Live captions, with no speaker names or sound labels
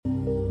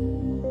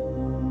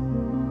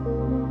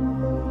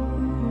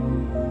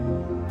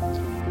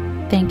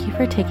Thank you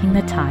for taking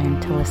the time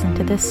to listen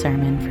to this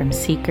sermon from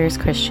Seekers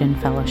Christian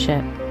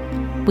Fellowship.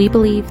 We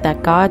believe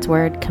that God's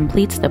Word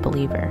completes the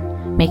believer,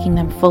 making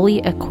them fully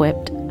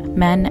equipped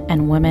men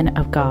and women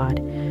of God,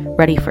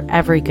 ready for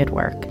every good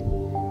work.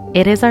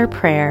 It is our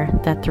prayer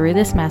that through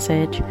this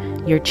message,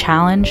 you're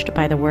challenged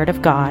by the Word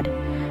of God,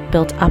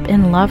 built up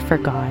in love for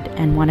God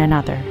and one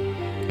another,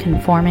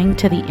 conforming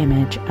to the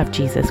image of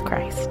Jesus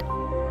Christ.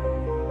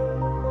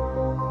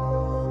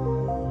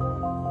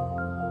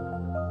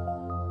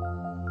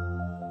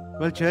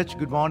 Well, church,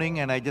 good morning,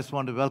 and I just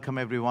want to welcome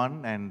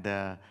everyone,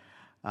 and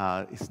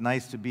it's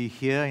nice to be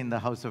here in the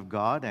house of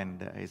God,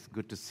 and it's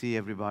good to see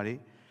everybody.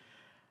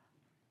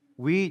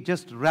 We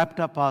just wrapped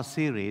up our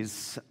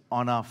series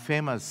on our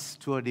famous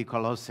Tour de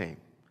Colossae.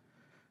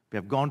 We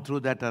have gone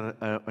through that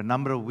a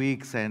number of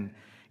weeks, and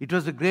it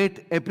was a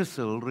great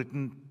epistle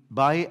written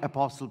by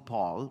Apostle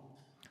Paul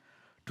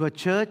to a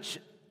church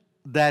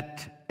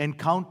that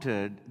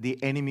encountered the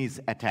enemy's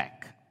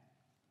attack.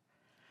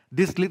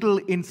 This little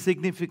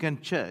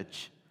insignificant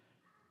church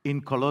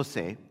in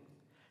Colossae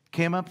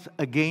came up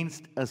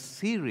against a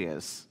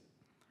serious,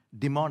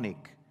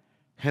 demonic,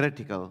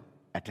 heretical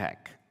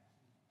attack.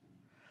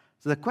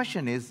 So the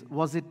question is,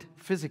 was it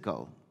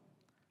physical?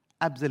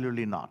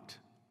 Absolutely not.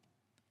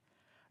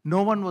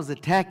 No one was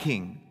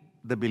attacking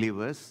the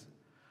believers.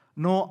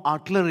 No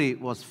artillery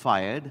was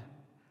fired.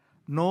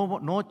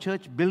 No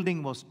church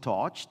building was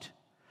torched.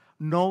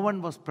 No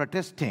one was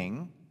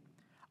protesting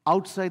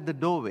outside the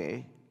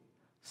doorway,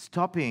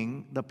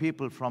 stopping the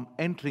people from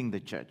entering the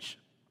church.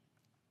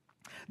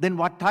 Then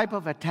what type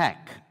of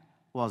attack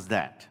was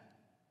that?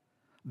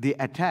 The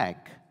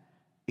attack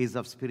is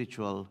of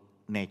spiritual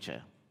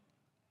nature.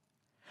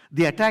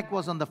 The attack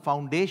was on the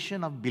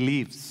foundation of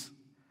beliefs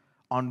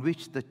on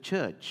which the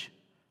church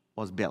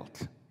was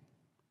built.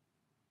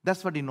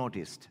 That's what he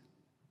noticed.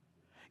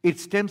 It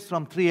stems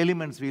from three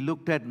elements we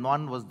looked at.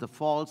 One was the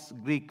false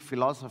Greek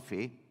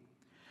philosophy,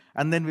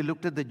 and then we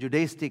looked at the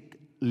Judaistic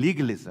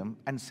legalism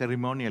and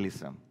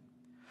ceremonialism.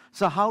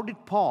 So how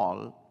did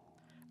Paul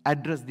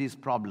address these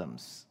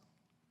problems?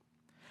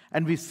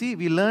 And we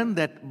learn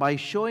that by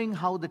showing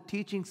how the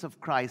teachings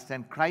of Christ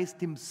and Christ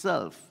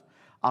himself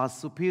are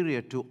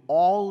superior to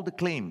all the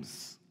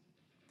claims.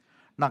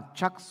 Now,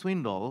 Chuck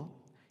Swindoll,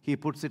 he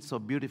puts it so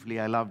beautifully,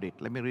 I loved it.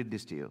 Let me read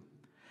this to you.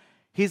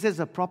 He says,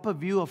 a proper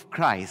view of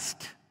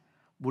Christ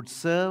would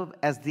serve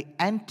as the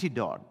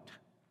antidote,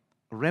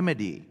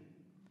 remedy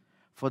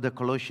for the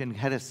Colossian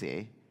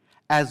heresy,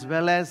 as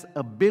well as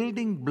a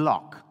building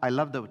block. I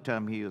love the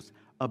term he used,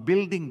 a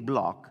building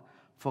block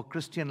for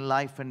Christian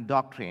life and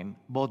doctrine,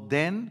 both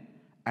then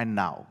and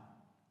now.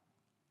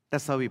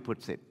 That's how he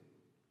puts it.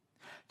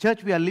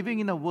 Church, we are living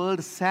in a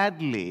world,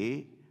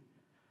 sadly,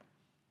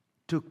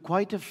 to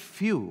quite a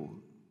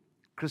few,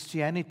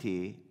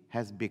 Christianity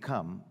has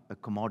become a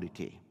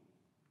commodity.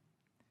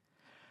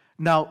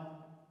 Now,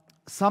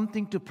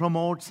 something to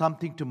promote,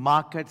 something to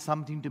market,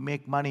 something to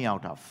make money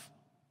out of.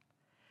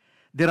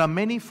 There are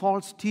many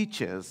false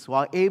teachers who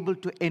are able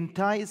to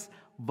entice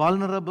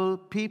vulnerable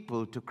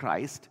people to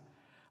Christ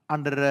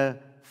under a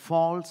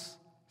false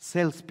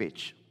sales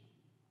pitch.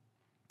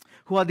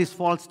 Who are these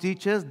false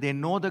teachers? They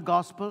know the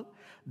gospel,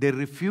 they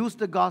refuse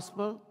the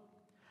gospel,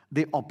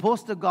 they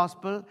oppose the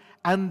gospel,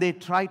 and they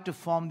try to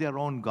form their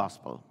own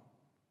gospel.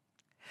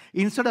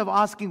 Instead of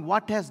asking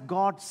what has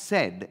God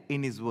said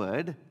in his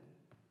word,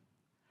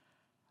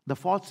 the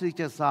false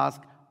teachers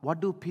ask, what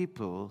do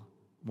people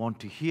want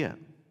to hear?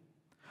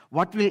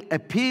 What will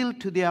appeal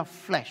to their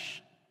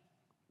flesh?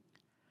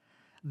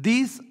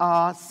 These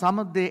are some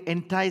of the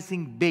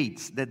enticing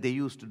baits that they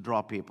use to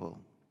draw people.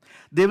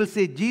 They will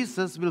say,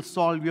 Jesus will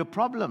solve your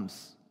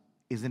problems.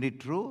 Isn't it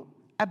true?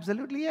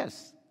 Absolutely,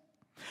 yes.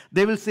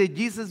 They will say,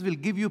 Jesus will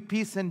give you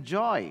peace and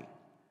joy.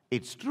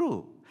 It's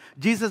true.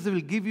 Jesus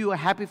will give you a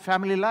happy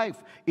family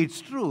life.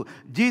 It's true.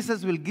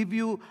 Jesus will give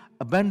you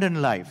abundant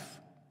life.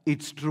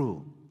 It's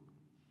true.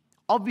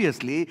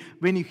 Obviously,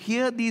 when you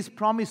hear these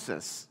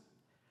promises,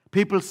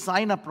 people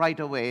sign up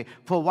right away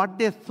for what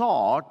they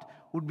thought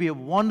would be a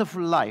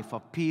wonderful life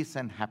of peace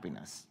and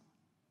happiness.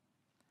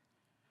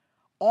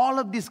 All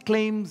of these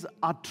claims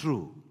are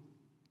true,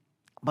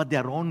 but they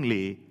are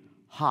only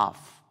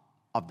half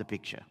of the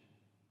picture.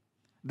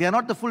 They are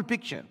not the full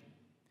picture.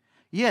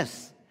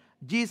 Yes,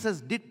 Jesus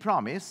did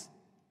promise.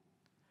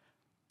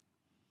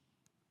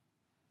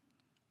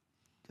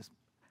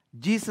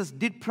 Jesus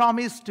did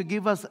promise to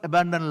give us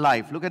abundant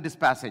life. Look at this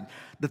passage.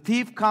 The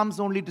thief comes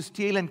only to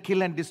steal and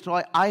kill and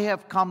destroy. I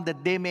have come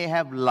that they may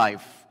have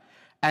life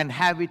and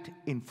have it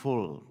in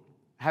full.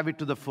 Have it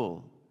to the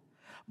full.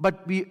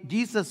 But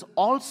Jesus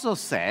also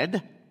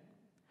said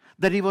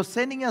that he was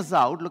sending us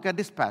out. Look at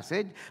this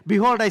passage.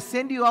 Behold, I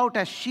send you out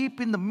as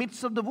sheep in the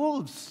midst of the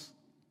wolves.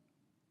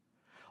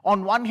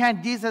 On one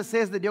hand, Jesus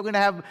says that you're going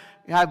to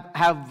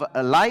have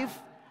a life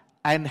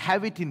and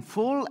have it in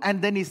full.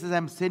 And then he says,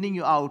 I'm sending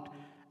you out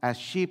as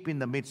sheep in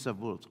the midst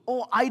of wolves.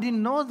 Oh, I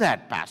didn't know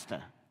that,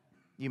 Pastor,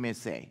 you may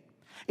say.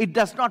 It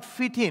does not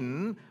fit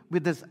in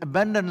with this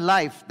abundant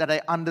life that I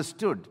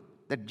understood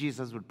that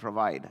Jesus would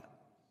provide.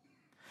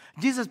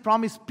 Jesus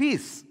promised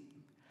peace.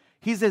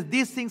 He says,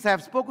 these things I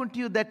have spoken to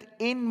you that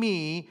in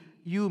me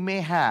you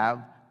may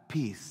have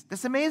peace.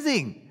 That's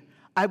amazing.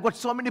 I've got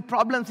so many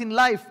problems in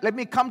life. Let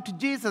me come to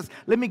Jesus.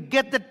 Let me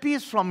get that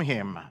peace from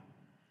him.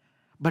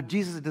 But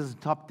Jesus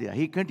doesn't stop there.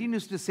 He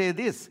continues to say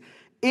this.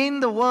 In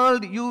the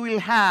world you will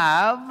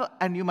have,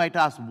 and you might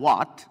ask,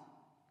 what?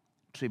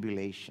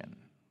 Tribulation.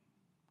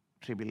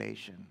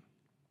 Tribulation.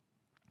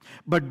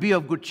 But be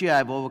of good cheer, I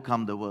have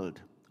overcome the world.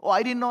 Oh,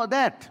 I didn't know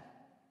that.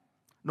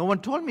 No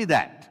one told me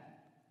that.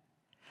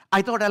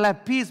 I thought I'll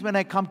have peace when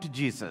I come to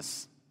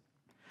Jesus.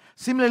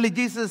 Similarly,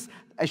 Jesus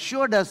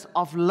assured us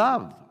of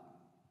love.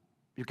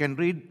 You can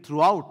read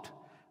throughout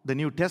the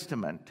New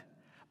Testament.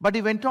 But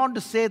he went on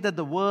to say that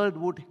the world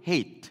would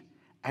hate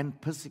and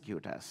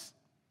persecute us.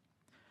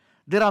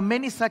 There are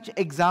many such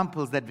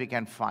examples that we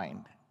can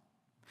find.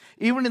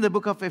 Even in the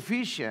book of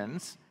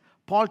Ephesians,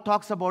 Paul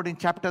talks about in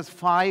chapters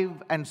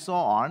 5 and so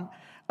on,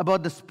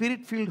 about the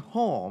Spirit-filled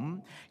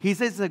home. He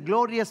says it's a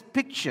glorious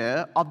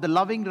picture of the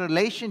loving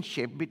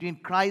relationship between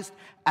Christ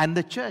and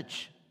the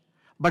church.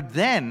 But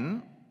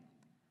then,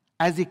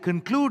 as he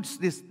concludes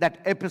that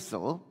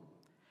epistle,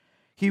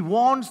 he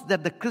warns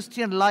that the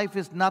Christian life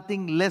is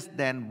nothing less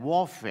than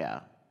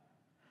warfare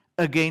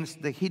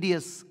against the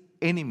hideous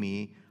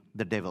enemy,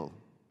 the devil.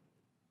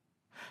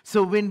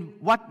 So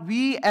what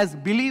we as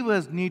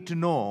believers need to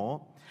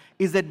know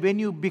is that when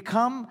you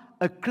become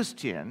a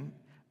Christian,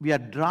 we are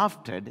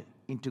drafted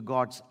into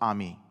God's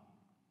army.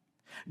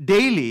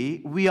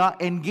 Daily, we are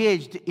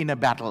engaged in a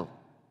battle.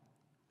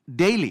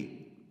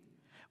 Daily,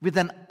 with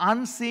an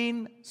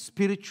unseen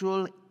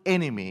spiritual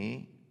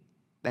enemy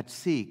that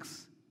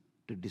seeks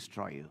to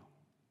destroy you.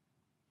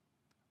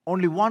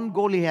 Only one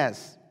goal he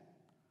has,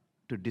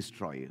 to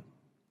destroy you.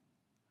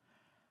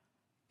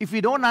 If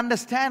we don't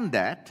understand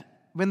that,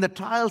 when the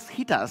trials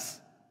hit us,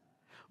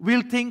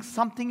 we'll think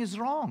something is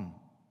wrong.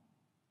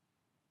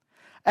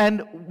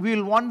 And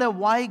we'll wonder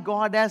why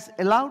God has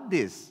allowed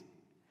this.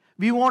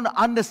 We won't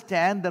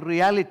understand the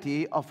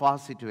reality of our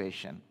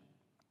situation.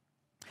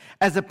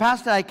 As a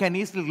pastor, I can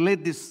easily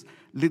relate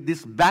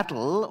this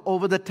battle.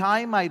 Over the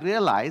time, I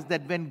realized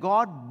that when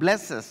God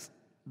blesses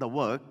the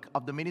work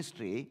of the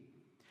ministry,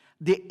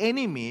 the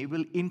enemy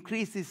will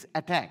increase his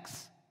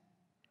attacks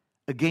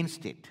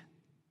against it.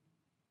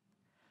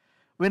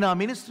 When our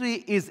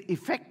ministry is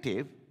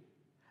effective,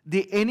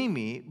 the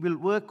enemy will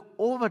work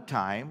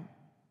overtime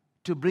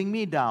to bring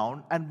me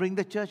down and bring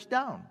the church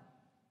down.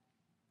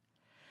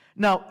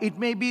 Now, it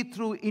may be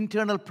through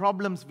internal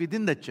problems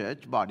within the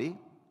church body.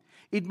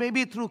 It may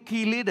be through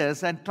key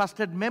leaders and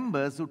trusted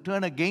members who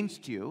turn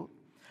against you.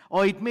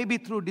 Or it may be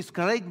through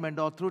discouragement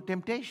or through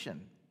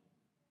temptation.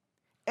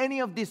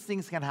 Any of these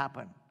things can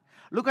happen.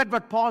 Look at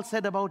what Paul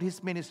said about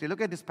his ministry.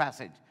 Look at this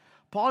passage.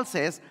 Paul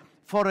says,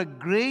 "For a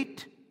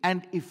great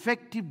and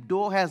effective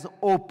door has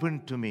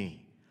opened to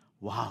me."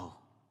 Wow.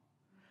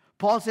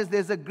 Paul says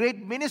there's a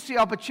great ministry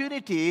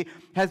opportunity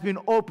has been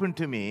opened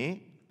to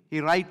me. He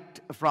writes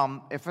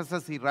from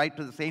Ephesus, he writes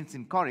to the saints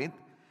in Corinth.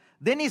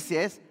 Then he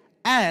says,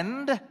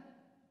 and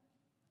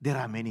there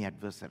are many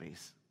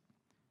adversaries.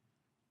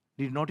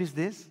 Did you notice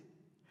this?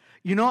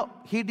 You know,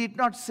 he did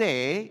not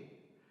say,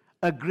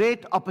 a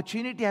great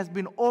opportunity has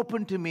been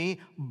opened to me,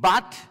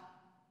 but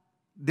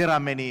there are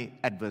many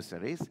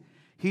adversaries.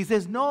 He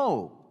says,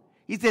 no.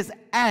 He says,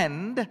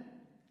 and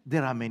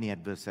there are many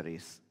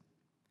adversaries.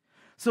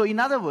 So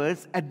in other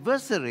words,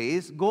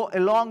 adversaries go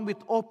along with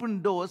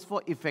open doors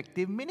for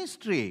effective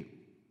ministry.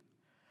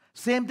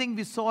 Same thing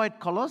we saw at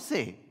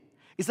Colossae.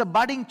 It's a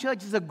budding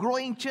church, it's a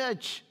growing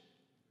church.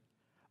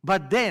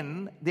 But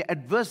then the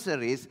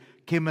adversaries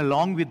came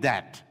along with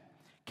that.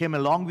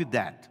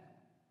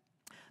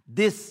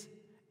 This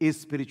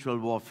is spiritual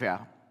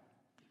warfare.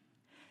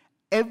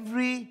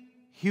 Every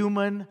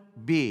human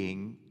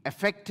being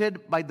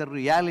affected by the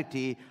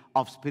reality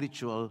of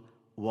spiritual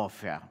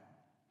warfare.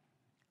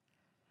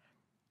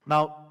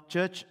 Now,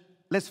 church,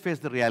 let's face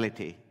the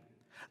reality.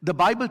 The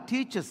Bible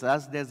teaches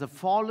us there's a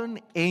fallen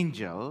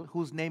angel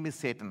whose name is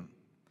Satan.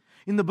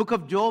 In the book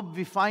of Job,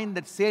 we find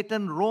that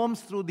Satan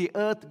roams through the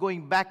earth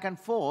going back and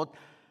forth.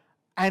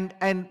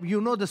 And you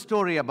know the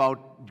story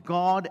about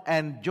God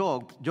and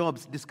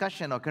Job's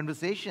discussion or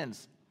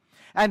conversations.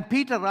 And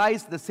Peter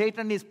writes, the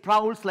Satan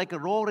prowls like a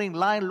roaring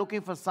lion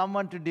looking for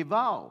someone to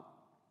devour.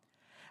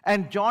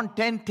 And John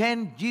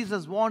 10:10,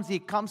 Jesus warns he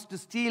comes to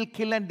steal,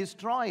 kill, and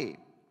destroy.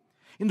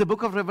 In the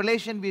book of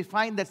Revelation, we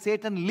find that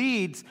Satan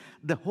leads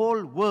the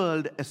whole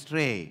world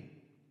astray.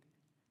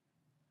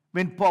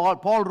 When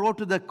Paul wrote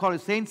to the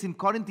saints in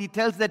Corinth, he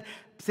tells that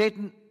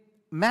Satan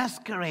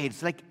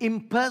masquerades, like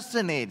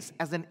impersonates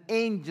as an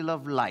angel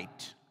of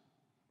light.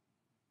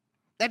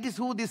 That is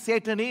who this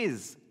Satan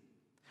is.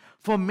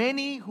 For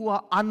many who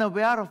are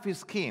unaware of his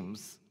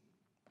schemes,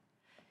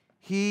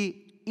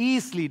 he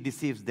easily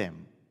deceives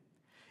them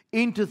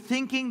into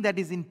thinking that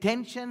his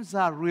intentions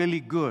are really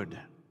good.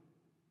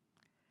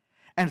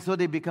 And so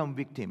they become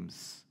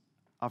victims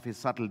of his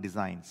subtle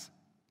designs.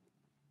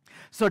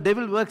 So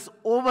devil works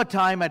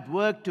overtime at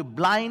work to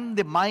blind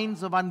the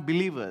minds of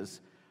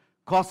unbelievers,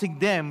 causing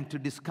them to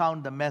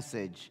discount the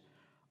message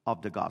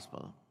of the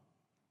gospel.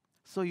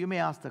 So you may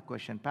ask the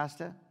question,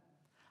 Pastor,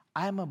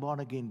 I am a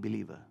born-again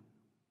believer.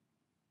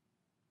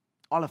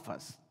 All of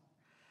us.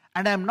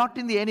 And I am not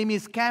in the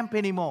enemy's camp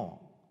anymore.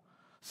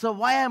 So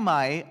why am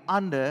I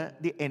under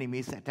the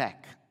enemy's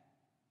attack?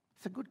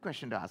 It's a good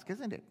question to ask,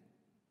 isn't it?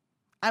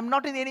 I'm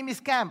not in the enemy's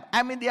camp.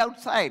 I'm in the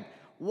outside.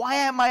 Why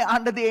am I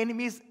under the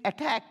enemy's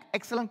attack?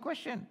 Excellent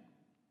question.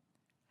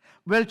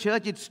 Well,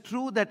 church, it's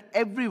true that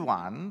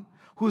everyone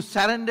who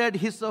surrendered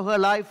his or her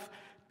life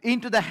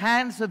into the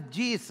hands of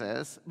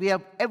Jesus,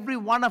 every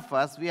one of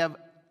us, we have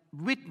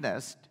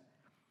witnessed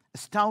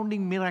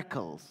astounding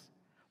miracles.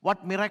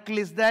 What miracle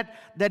is that?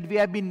 That we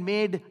have been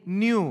made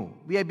new.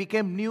 We have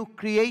become new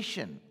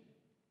creation.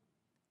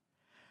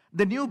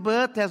 The new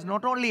birth has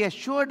not only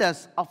assured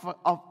us of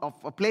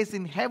a place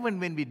in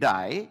heaven when we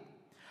die,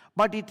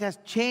 but it has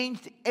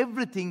changed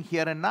everything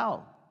here and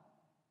now.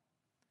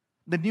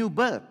 The new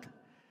birth.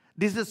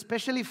 This is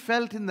especially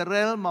felt in the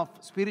realm of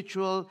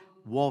spiritual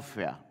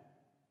warfare.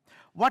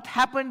 What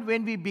happened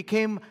when we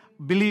became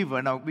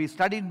believer? Now, we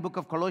studied in the book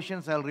of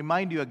Colossians. I'll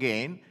remind you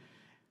again.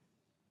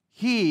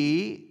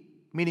 He,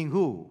 meaning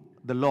who?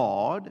 The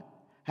Lord,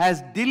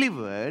 has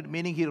delivered,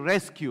 meaning He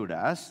rescued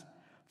us,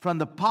 from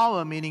the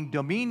power, meaning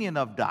dominion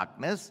of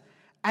darkness,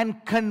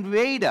 and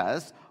conveyed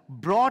us,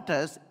 brought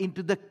us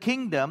into the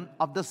kingdom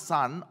of the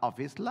Son of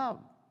His love.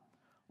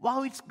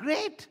 Wow, it's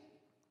great.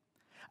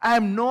 I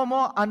am no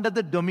more under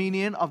the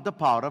dominion of the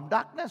power of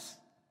darkness.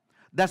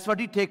 That's what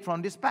you take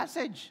from this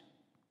passage.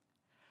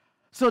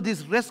 So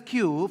this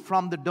rescue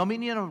from the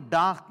dominion of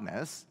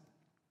darkness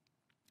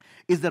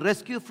is the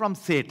rescue from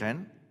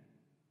Satan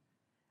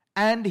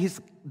and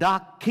his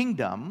dark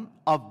kingdom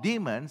of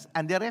demons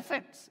and their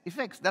effects.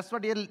 That's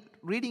what you're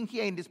reading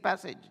here in this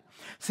passage.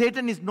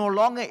 Satan is no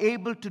longer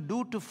able to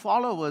do to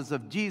followers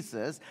of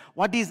Jesus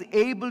what he is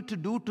able to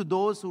do to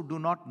those who do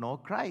not know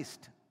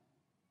Christ.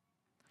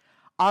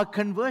 Our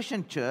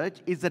conversion, church,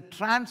 is a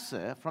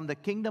transfer from the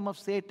kingdom of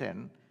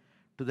Satan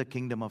to the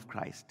kingdom of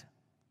Christ.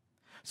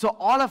 So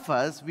all of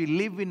us, we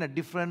live in a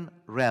different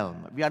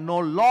realm. We are no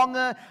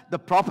longer the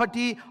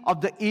property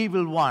of the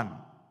evil one.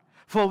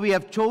 For we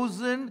have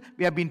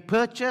been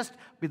purchased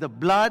with the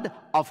blood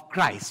of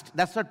Christ.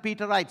 That's what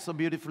Peter writes so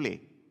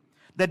beautifully.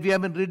 That we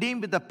have been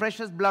redeemed with the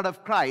precious blood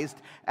of Christ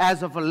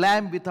as of a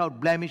lamb without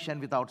blemish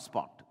and without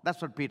spot.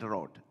 That's what Peter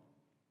wrote.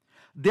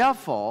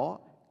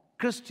 Therefore,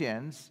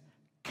 Christians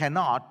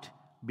cannot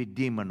be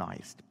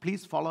demonized.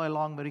 Please follow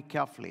along very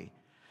carefully.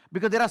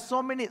 Because there are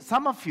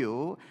some of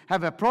you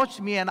have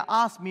approached me and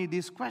asked me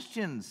these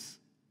questions.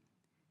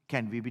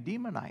 Can we be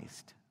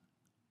demonized?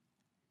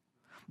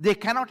 They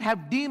cannot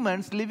have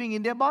demons living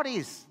in their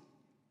bodies.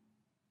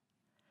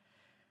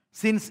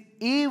 Since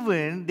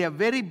even their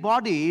very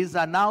bodies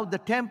are now the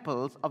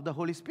temples of the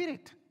Holy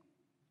Spirit.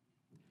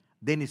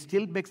 Then it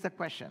still begs the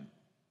question,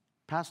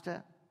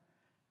 Pastor,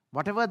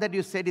 whatever that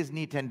you said is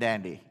neat and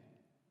dandy,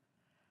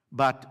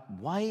 but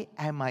why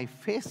am I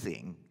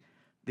facing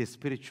this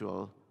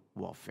spiritual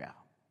warfare?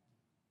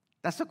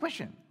 That's the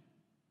question.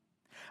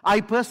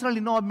 I personally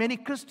know of many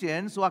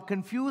Christians who are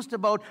confused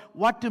about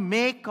what to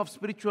make of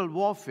spiritual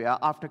warfare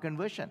after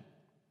conversion.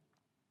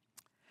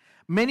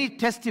 Many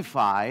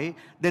testify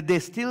that they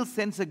still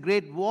sense a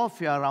great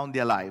warfare around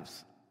their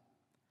lives.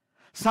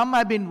 Some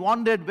have been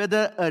wondered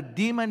whether a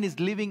demon is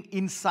living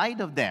inside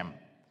of them.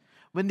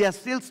 When they are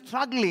still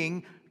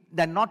struggling,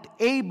 they're not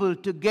able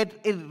to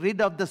get rid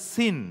of the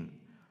sin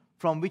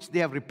from which they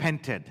have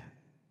repented.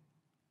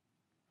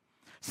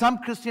 Some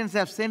Christians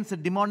have sensed a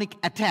demonic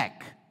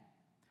attack.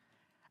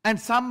 And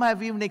some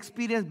have even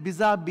experienced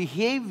bizarre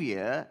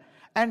behavior.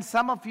 And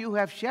some of you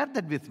have shared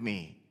that with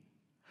me.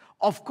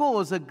 Of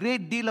course, a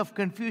great deal of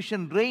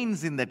confusion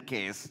reigns in that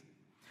case.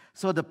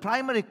 So the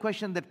primary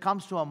question that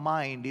comes to our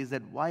mind is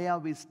that why are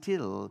we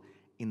still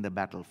in the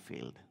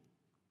battlefield?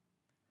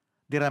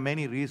 There are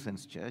many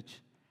reasons,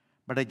 church.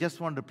 But I just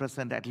want to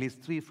present at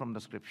least 3 from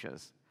the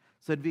scriptures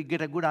so that we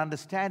get a good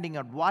understanding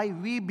of why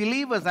we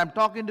believers, I'm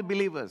talking to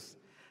believers,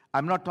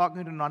 I'm not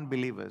talking to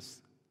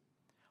non-believers,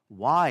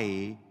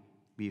 why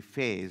we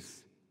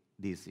face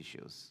these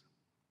issues.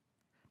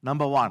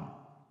 Number 1,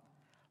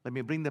 let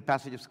me bring the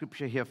passage of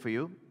scripture here for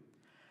you.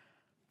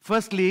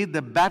 Firstly,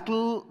 the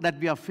battle that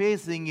we are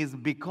facing is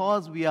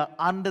because we are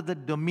under the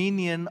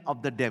dominion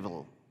of the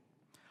devil.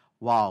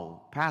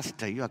 Wow,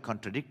 Pastor, you are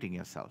contradicting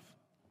yourself.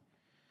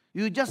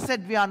 You just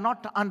said we are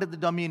not under the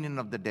dominion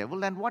of the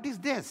devil, and what is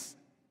this?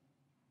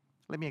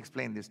 Let me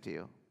explain this to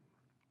you.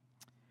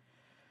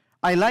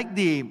 I like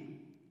the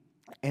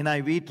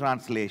NIV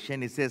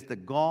translation. It says, the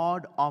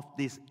God of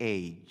this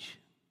age.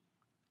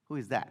 Who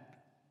is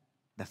that?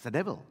 That's the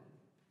devil.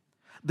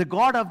 The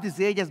God of this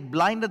age has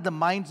blinded the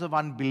minds of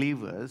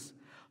unbelievers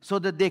so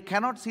that they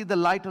cannot see the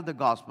light of the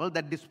gospel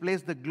that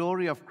displays the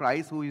glory of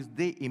Christ, who is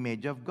the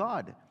image of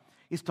God.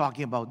 He's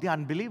talking about the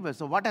unbelievers.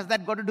 So what has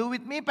that got to do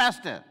with me,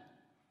 Pastor?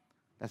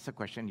 That's the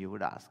question you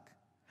would ask.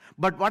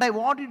 But what I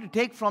want you to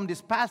take from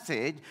this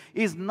passage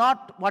is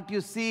not what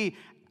you see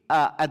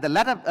at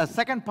the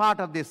second part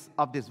of this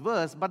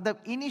verse, but the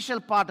initial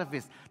part of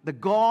it, the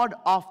God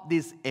of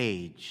this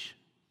age.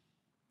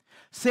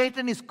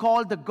 Satan is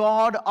called the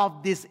God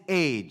of this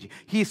age.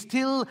 He's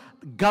still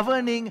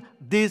governing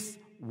this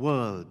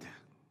world.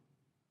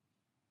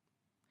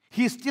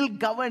 He's still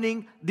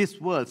governing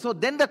this world. So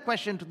then the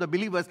question to the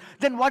believers,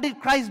 then what did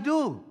Christ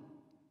do?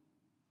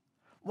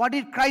 What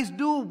did Christ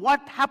do?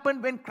 What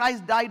happened when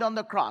Christ died on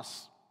the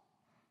cross?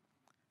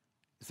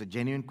 It's a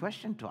genuine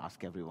question to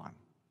ask everyone.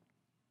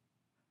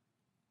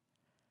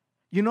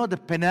 You know, the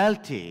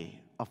penalty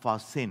of our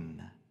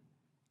sin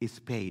is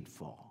paid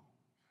for.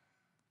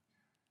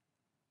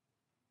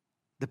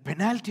 The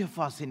penalty of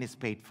our sin is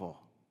paid for.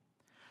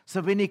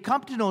 So when you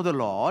come to know the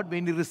Lord,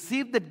 when you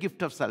receive that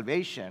gift of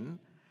salvation,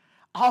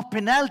 our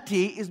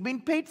penalty is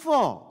being paid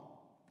for.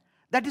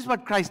 That is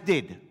what Christ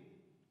did.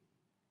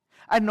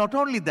 And not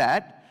only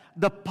that,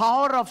 the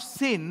power of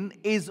sin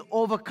is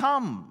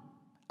overcome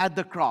at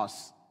the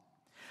cross.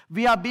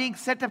 We are being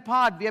set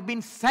apart. We are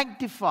being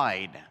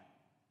sanctified.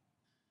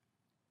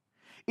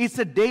 It's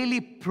a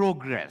daily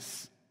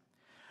progress.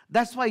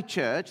 That's why,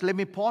 church, let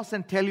me pause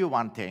and tell you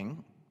one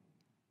thing.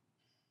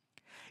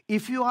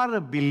 If you are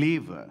a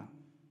believer,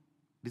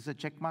 this is a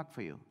check mark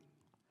for you.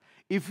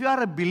 If you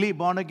are a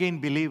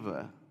born-again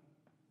believer,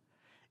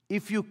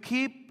 if you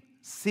keep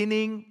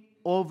sinning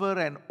over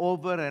and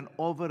over and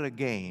over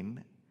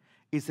again,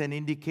 it's an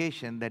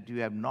indication that you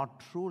have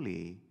not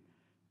truly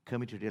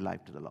committed your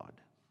life to the Lord.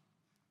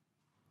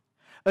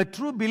 A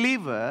true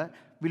believer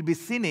will be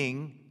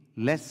sinning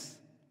less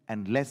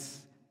and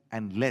less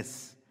and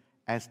less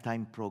as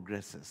time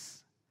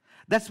progresses.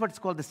 That's what's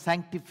called the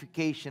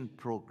sanctification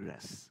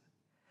progress.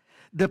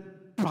 The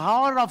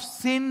power of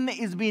sin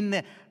is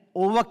being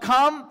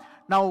overcome.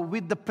 Now,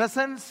 with the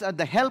presence,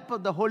 the help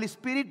of the Holy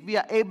Spirit, we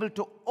are able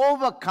to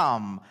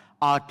overcome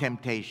our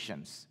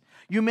temptations.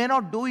 You may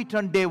not do it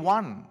on day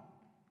one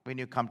when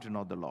you come to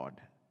know the Lord.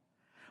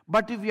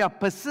 But if you are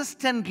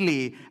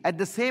persistently at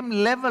the same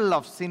level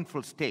of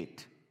sinful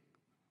state,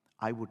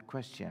 I would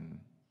question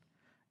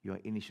your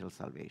initial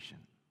salvation.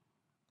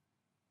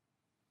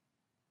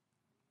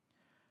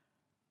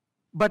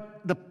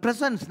 But the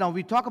presence, now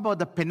we talk about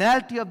the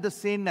penalty of the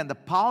sin and the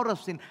power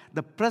of sin.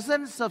 The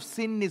presence of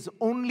sin is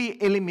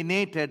only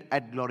eliminated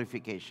at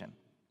glorification.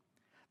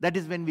 That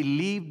is when we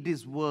leave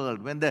this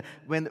world, when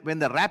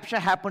the rapture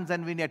happens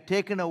and when we are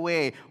taken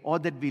away, or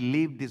that we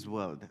leave this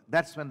world.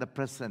 That's when the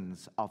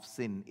presence of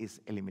sin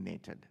is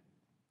eliminated.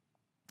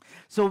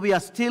 So we are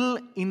still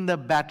in the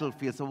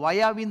battlefield. So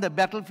why are we in the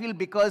battlefield?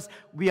 Because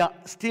we are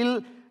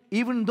still,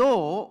 even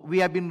though we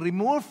have been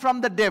removed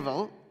from the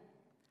devil,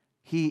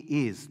 he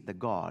is the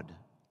God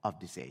of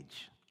this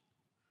age.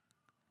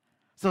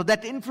 So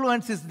that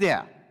influence is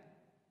there.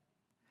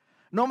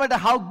 No matter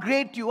how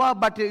great you are,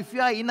 but if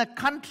you are in a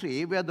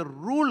country where the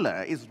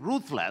ruler is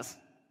ruthless,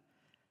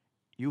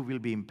 you will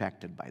be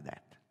impacted by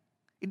that.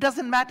 It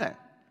doesn't matter.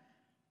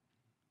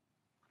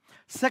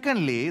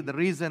 Secondly, the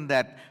reason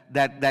that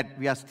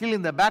we are still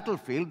in the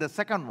battlefield, the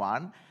second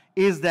one,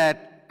 is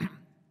that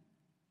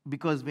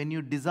because when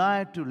you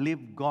desire to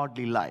live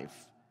godly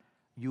life,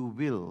 you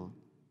will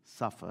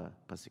suffer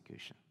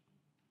persecution.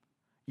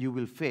 You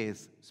will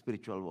face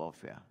spiritual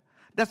warfare.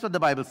 That's what the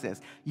Bible says.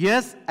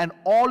 Yes, and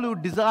all who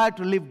desire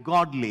to live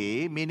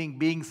godly, meaning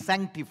being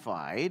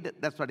sanctified,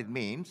 that's what it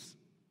means,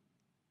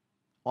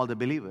 all the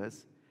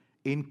believers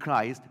in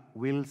Christ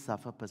will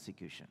suffer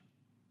persecution.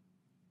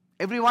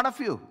 Every one of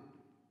you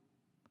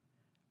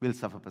will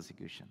suffer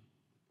persecution.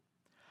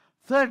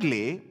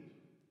 Thirdly,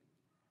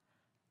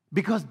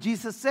 because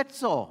Jesus said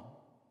so.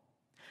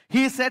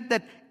 He said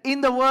that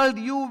in the world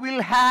you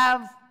will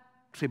have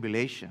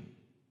tribulation.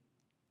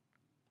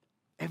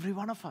 Every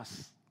one of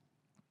us.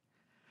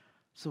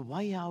 So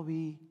why are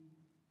we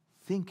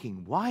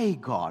thinking, why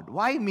God?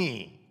 Why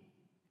me?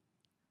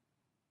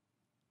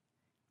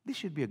 This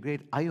should be a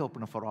great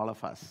eye-opener for all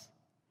of us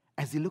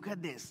as we look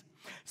at this.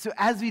 So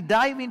as we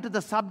dive into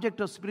the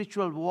subject of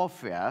spiritual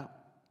warfare,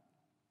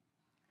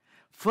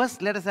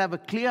 first let us have a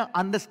clear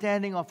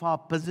understanding of our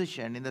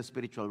position in the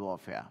spiritual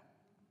warfare.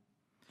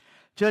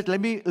 Church, let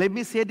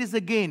me say this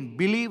again.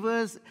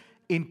 Believers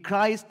in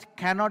Christ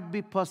cannot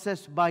be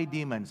possessed by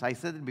demons. I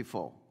said it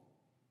before.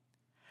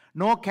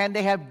 Nor can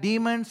they have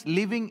demons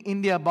living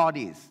in their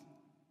bodies.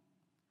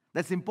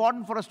 That's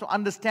important for us to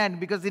understand,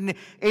 because in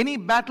any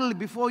battle,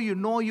 before you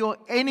know your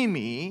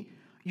enemy,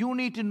 you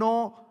need to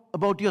know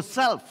about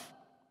yourself.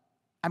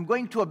 I'm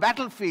going to a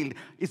battlefield.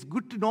 It's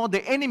good to know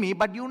the enemy,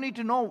 but you need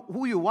to know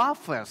who you are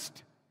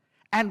first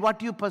and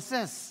what you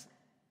possess.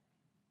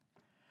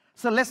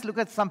 So let's look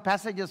at some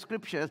passages of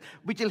scriptures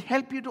which will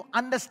help you to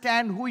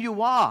understand who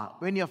you are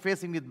when you're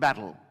facing with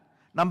battle.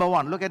 Number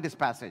one, look at this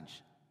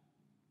passage.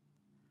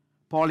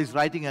 Paul is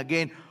writing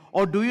again,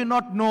 or do you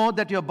not know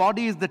that your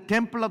body is the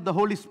temple of the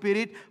Holy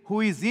Spirit who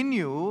is in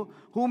you,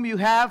 whom you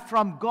have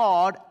from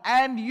God,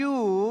 and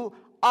you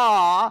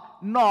are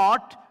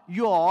not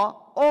your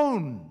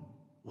own?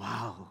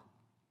 Wow.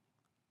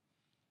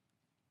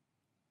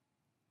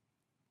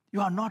 You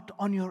are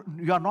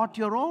not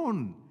your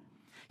own.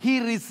 He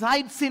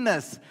resides in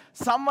us.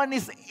 Someone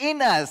is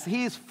in us.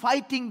 He is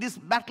fighting this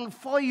battle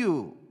for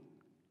you.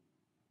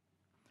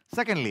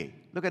 Secondly,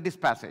 look at this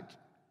passage.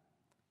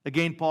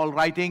 Again, Paul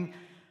writing,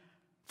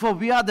 "For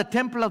we are the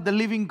temple of the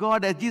living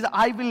God, as Jesus,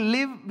 I will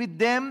live with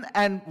them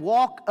and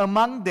walk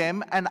among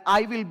them, and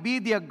I will be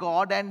their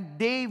God, and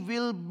they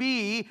will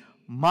be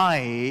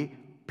my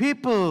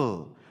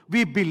people."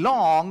 We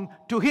belong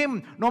to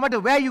Him. No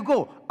matter where you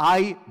go,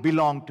 I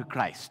belong to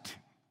Christ.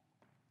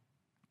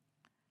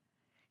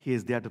 He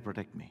is there to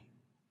protect me.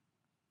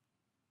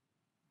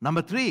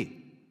 Number 3,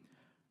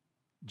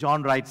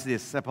 John writes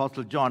this,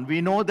 Apostle John,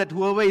 "We know that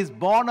whoever is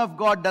born of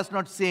God does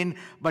not sin,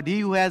 but he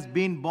who has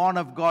been born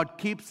of God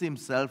keeps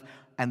himself,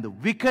 and the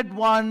wicked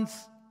one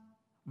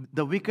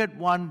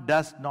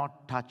does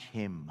not touch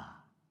him."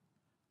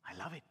 I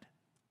love it.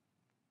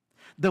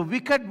 The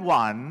wicked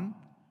one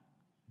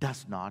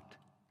does not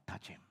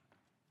touch him.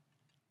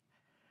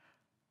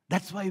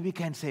 That's why we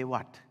can say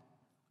what?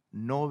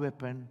 No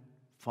weapon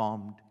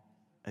formed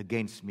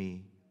against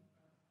me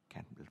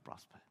can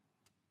prosper.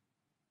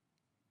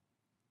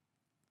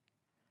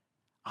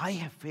 I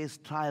have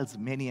faced trials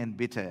many and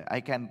bitter.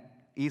 I can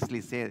easily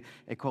say,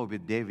 echo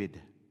with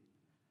David.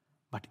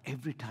 But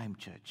every time,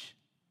 church,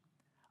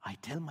 I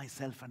tell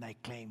myself and I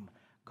claim,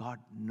 God,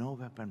 no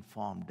weapon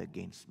formed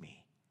against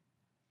me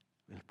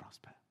will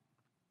prosper.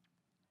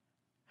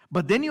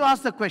 But then you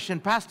ask the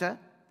question, Pastor,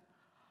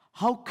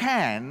 how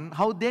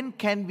then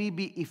can we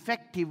be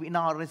effective in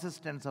our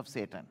resistance of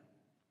Satan?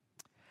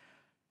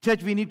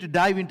 Church, we need to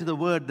dive into the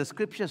Word. The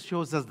Scripture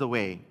shows us the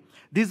way.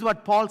 This is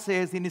what Paul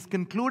says in his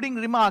concluding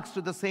remarks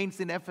to the saints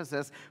in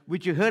Ephesus,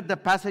 which you heard the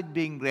passage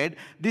being read.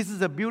 This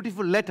is a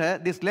beautiful letter.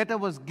 This letter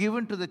was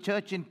given to the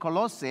church in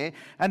Colossae,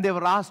 and they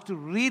were asked to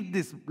read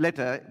this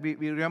letter. We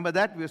remember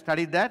that? We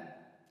studied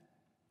that?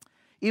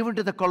 Even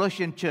to the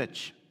Colossian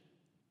church.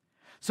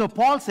 So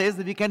Paul says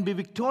that we can be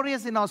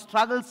victorious in our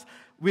struggles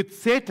with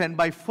Satan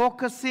by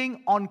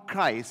focusing on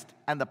Christ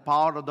and the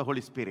power of the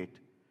Holy Spirit.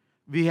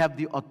 We have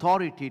the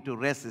authority to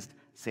resist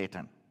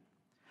Satan.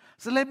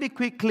 So let me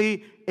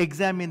quickly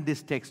examine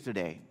this text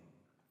today.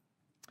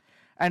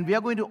 And we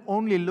are going to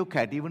only look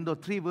at, even though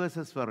 3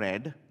 verses were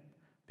read,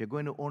 we are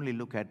going to only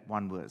look at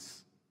 1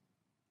 verse.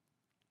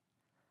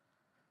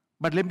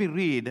 But let me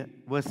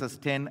read verses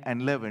 10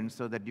 and 11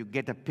 so that you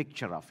get a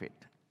picture of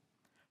it.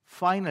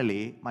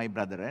 "Finally, my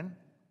brethren,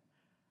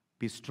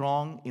 be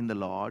strong in the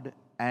Lord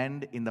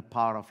and in the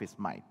power of His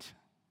might.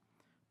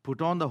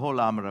 Put on the whole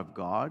armor of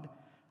God,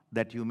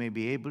 that you may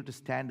be able to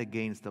stand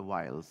against the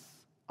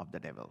wiles of the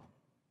devil."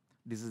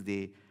 This is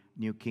the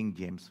New King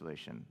James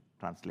Version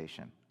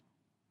translation.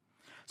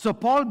 So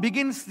Paul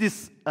begins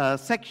this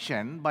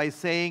section by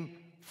saying,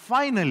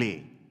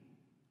 "Finally,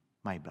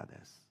 my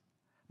brothers,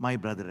 my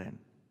brethren."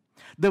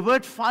 The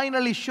word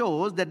 "finally"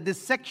 shows that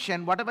this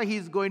section, whatever he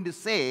is going to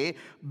say,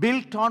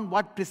 built on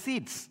what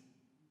precedes.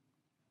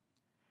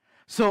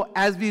 So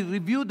as we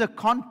review the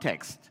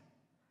context,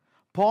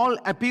 Paul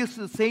appeals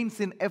to the saints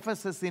in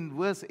Ephesus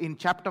in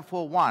chapter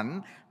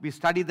 4:1. We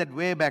studied that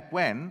way back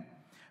when.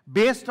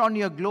 "Based on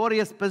your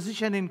glorious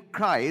position in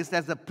Christ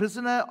as a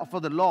prisoner for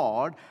the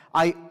Lord,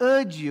 I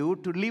urge you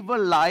to live a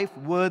life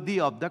worthy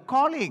of the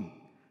calling."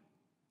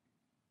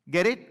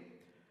 Get it?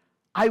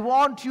 I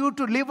want you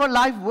to live a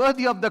life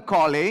worthy of the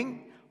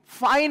calling.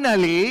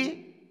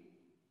 Finally,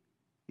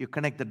 you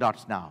connect the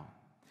dots now.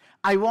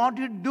 I want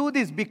you to do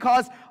this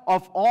because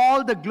of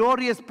all the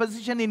glorious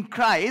position in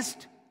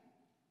Christ.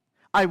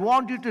 I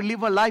want you to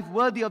live a life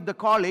worthy of the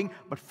calling,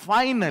 but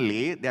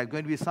finally, there are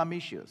going to be some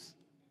issues.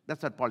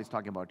 That's what Paul is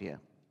talking about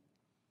here.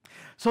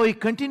 So he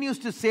continues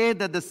to say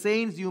that the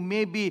saints, you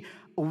may be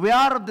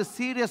aware of the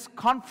serious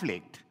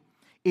conflict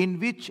in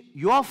which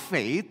your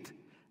faith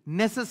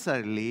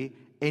necessarily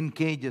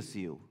engages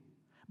you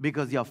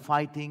because you're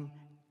fighting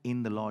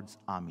in the Lord's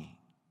army.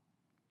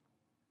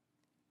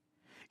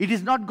 It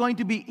is not going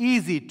to be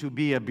easy to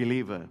be a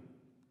believer,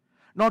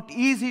 not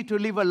easy to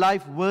live a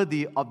life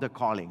worthy of the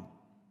calling.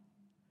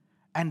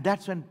 And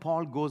that's when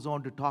Paul goes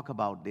on to talk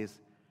about this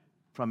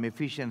from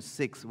Ephesians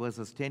 6,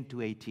 verses 10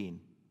 to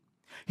 18.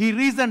 He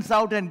reasons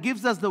out and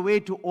gives us the way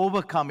to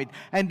overcome it.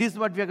 And this is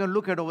what we are going to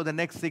look at over the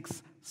next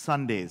 6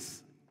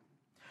 Sundays.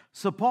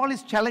 So Paul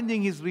is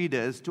challenging his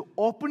readers to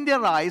open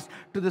their eyes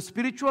to the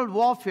spiritual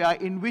warfare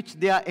in which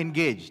they are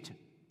engaged.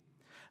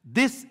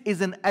 This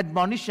is an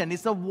admonition,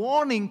 it's a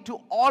warning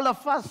to all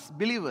of us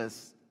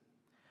believers.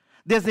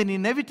 There's an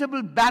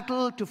inevitable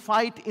battle to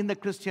fight in the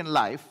Christian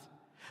life.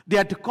 They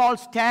are to call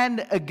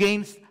stand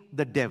against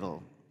the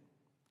devil.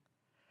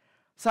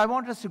 So I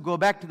want us to go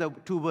back to the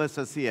 2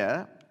 verses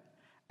here,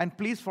 and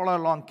please follow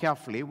along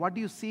carefully. What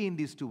do you see in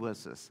these 2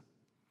 verses?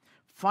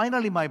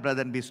 "Finally, my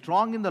brethren, be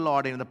strong in the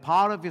Lord and in the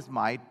power of His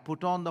might.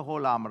 Put on the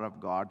whole armor of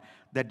God,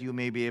 that you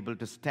may be able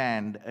to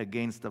stand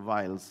against the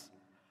wiles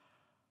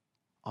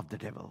of the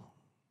devil."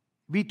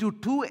 We do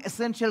 2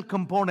 essential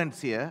components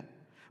here.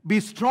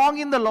 Be strong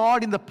in the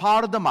Lord in the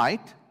power of the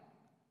might.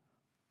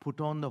 Put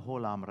on the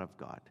whole armor of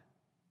God.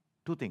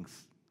 2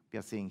 things we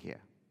are seeing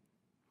here.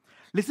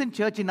 Listen,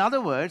 church, in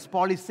other words,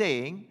 Paul is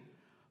saying,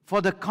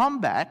 for the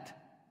combat,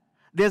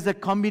 There's a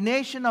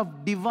combination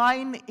of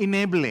divine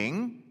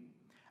enabling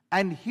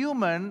and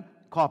human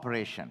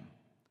cooperation.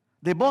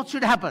 They both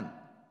should happen.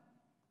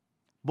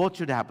 Both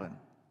should happen.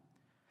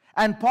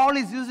 And Paul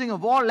is using a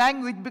war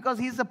language because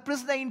he's a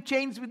prisoner in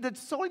chains with the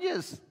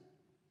soldiers.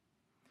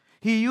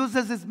 He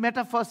uses this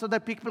metaphor so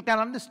that people can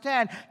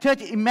understand.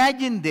 Church,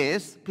 imagine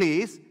this,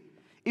 please.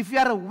 If you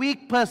are a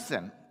weak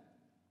person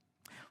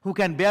who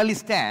can barely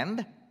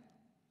stand,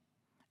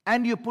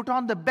 and you put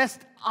on the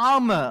best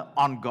armor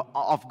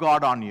of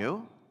God on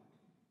you,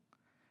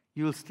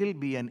 you will still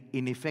be an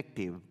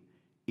ineffective,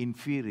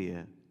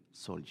 inferior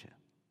soldier.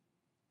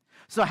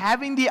 So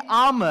having the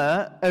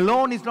armor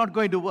alone is not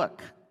going to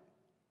work.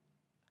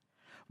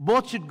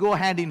 Both should go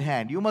hand in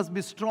hand. You must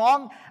be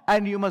strong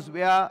and you must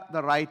wear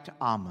the right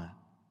armor.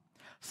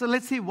 So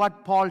let's see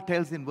what Paul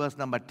tells in verse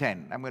number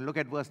 10. I'm going to look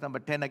at verse number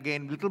 10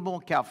 again a little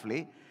more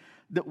carefully.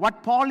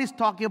 What Paul is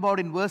talking about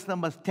in verse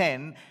number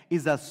 10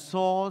 is a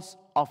source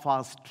of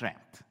our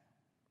strength.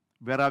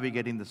 Where are we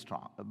getting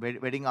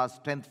our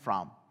strength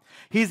from?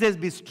 He says,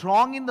 be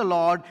strong in the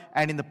Lord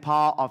and in the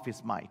power of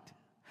his might.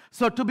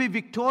 So to be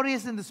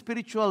victorious in the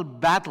spiritual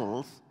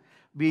battles,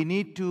 we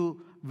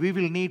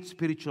will need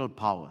spiritual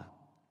power.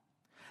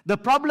 The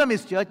problem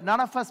is, church, none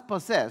of us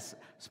possess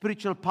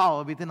spiritual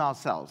power within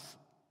ourselves.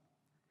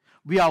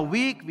 We are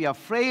weak, we are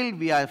frail,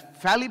 we are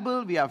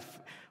fallible,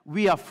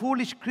 we are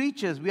foolish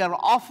creatures. We are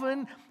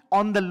often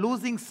on the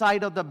losing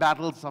side of the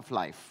battles of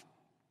life.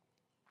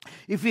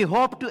 If we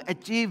hope to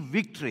achieve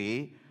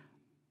victory,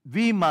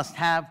 we must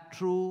have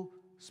true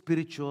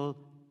spiritual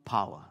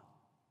power.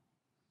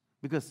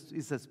 Because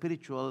it's a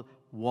spiritual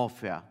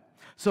warfare.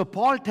 So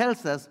Paul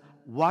tells us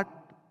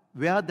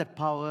where that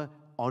power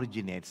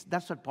originates.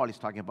 That's what Paul is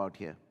talking about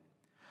here.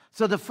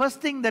 So the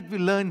first thing that we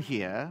learn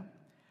here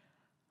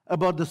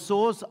about the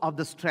source of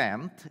the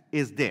strength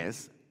is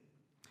this.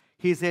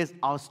 He says,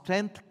 our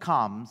strength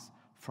comes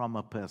from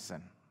a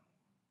person.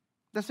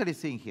 That's what he's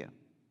saying here.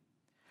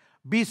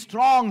 Be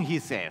strong, he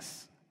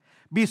says.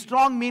 Be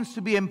strong means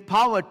to be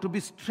empowered, to be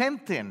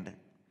strengthened.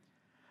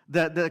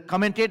 The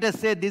commentators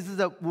say this is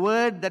a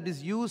word that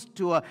is used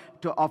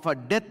of a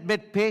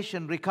deathbed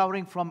patient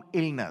recovering from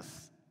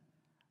illness.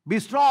 Be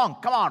strong.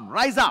 Come on,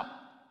 rise up.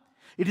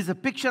 It is a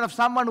picture of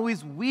someone who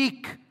is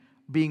weak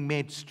being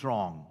made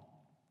strong.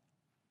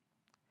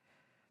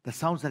 That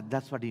sounds like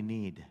that's what you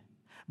need.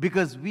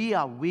 Because we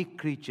are weak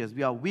creatures.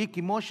 We are weak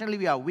emotionally.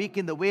 We are weak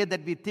in the way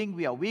that we think.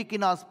 We are weak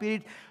in our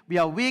spirit. We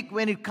are weak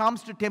when it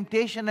comes to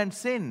temptation and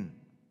sin.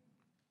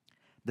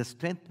 The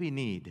strength we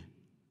need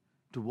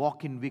to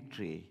walk in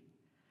victory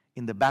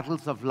in the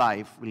battles of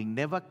life will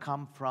never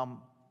come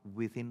from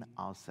within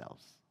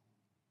ourselves.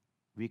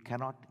 We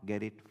cannot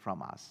get it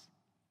from us.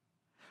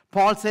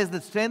 Paul says the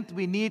strength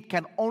we need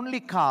can only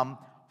come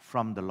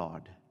from the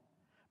Lord.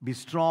 Be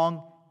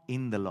strong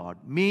in the Lord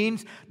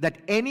means that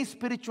any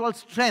spiritual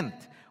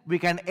strength we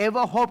can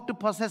ever hope to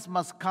possess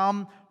must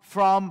come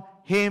from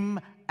Him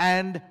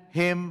and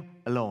Him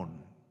alone.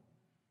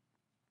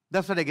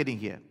 That's what I'm getting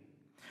here.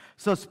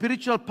 So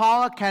spiritual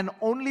power can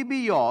only be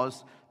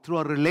yours through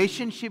a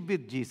relationship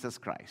with Jesus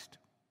Christ,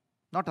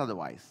 not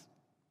otherwise.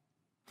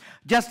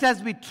 Just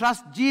as we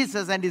trust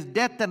Jesus and His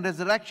death and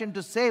resurrection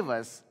to save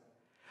us,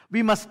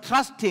 we must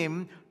trust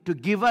Him to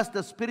give us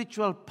the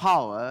spiritual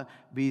power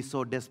we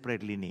so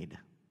desperately need.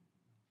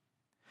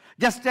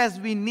 Just as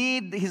we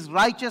need His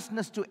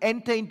righteousness to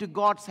enter into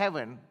God's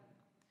heaven,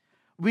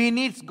 we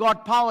need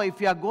God's power if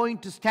we are going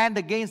to stand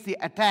against the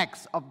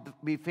attacks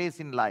we face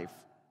in life.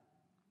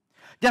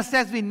 Just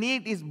as we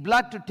need His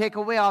blood to take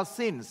away our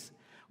sins,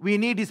 we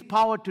need His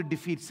power to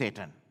defeat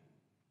Satan.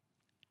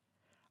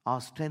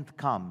 Our strength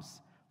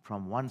comes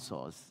from one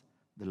source,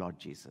 the Lord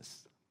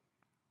Jesus.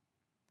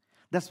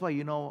 That's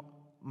why,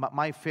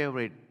 my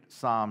favorite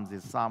Psalms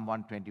is Psalm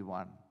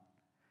 121.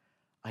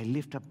 I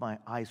lift up my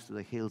eyes to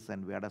the hills,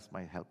 and where does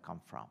my help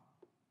come from?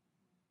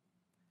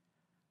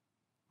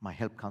 My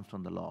help comes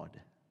from the Lord,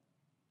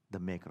 the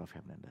maker of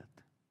heaven and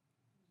earth.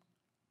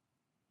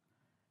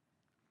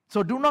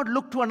 So do not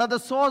look to another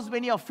source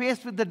when you are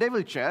faced with the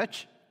devil,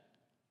 church.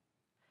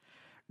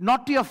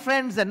 Not to your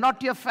friends and not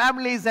to your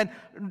families, and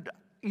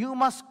you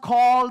must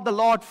call the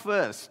Lord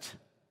first.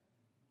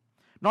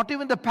 Not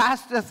even the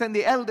pastors and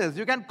the elders.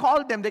 You can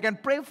call them, they can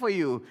pray for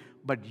you,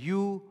 but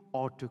you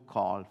ought to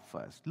call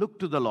first. Look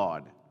to the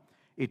Lord.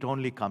 It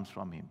only comes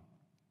from Him.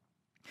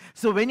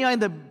 So when you're in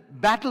the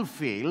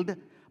battlefield,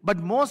 but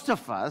most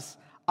of us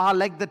are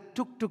like the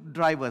tuk-tuk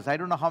drivers. I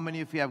don't know how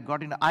many of you have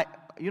got in.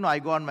 I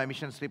go on my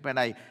mission trip and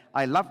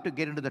I love to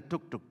get into the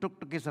tuk-tuk.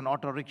 Tuk-tuk is an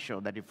auto rickshaw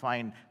that you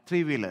find,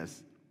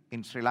 three-wheelers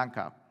in Sri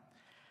Lanka.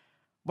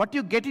 What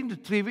you get into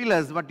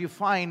three-wheelers, what you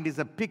find is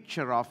a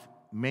picture of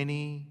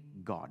many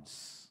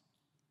gods.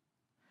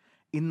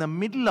 In the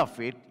middle of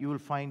it, you will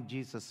find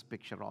Jesus'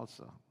 picture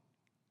also.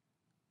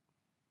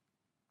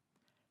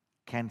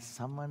 Can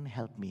someone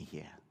help me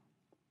here?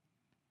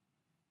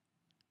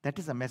 That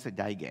is a message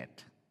I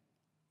get.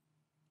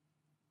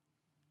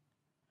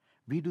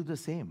 We do the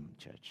same,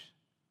 church.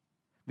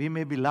 We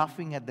may be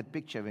laughing at the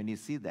picture when you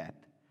see that,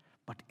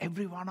 but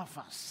every one of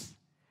us,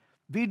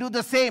 We do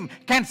the same.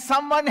 Can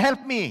someone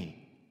help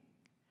me?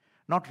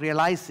 Not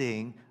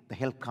realizing the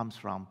help comes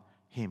from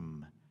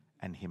Him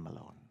and Him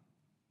alone.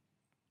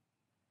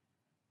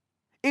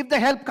 If the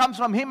help comes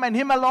from Him and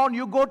Him alone,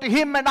 you go to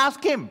Him and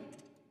ask Him.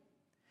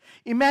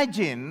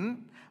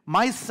 Imagine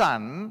my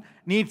son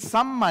needs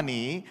some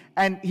money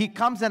and he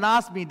comes and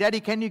asks me, Daddy,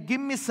 can you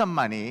give me some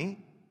money?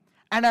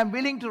 And I'm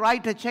willing to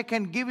write a check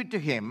and give it to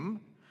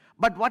him.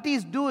 But what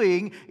he's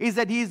doing is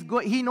that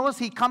he knows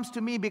he comes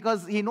to me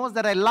because he knows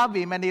that I love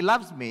him and he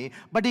loves me.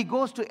 But he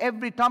goes to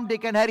every Tom,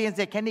 Dick, and Harry and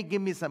says, can you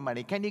give me some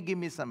money? Can you give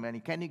me some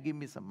money? Can you give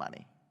me some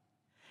money?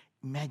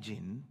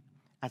 Imagine,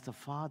 as a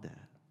father,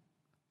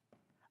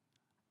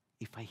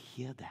 if I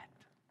hear that.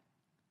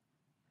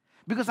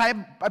 Because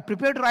I'm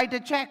prepared to write a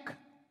check.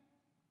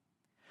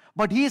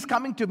 But he is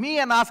coming to me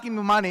and asking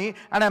me money,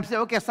 and I'm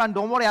saying, okay, son,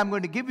 don't worry, I'm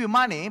going to give you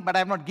money, but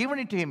I've not given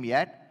it to him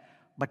yet.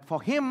 But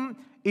for him,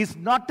 it's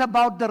not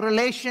about the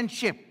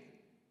relationship.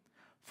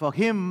 For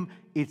him,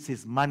 it's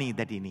his money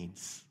that he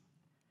needs.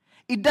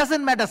 It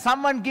doesn't matter,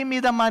 someone give me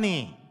the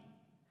money.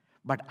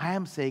 But I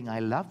am saying, I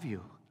love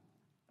you.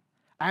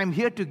 I am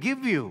here to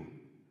give you.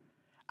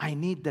 I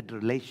need that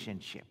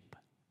relationship.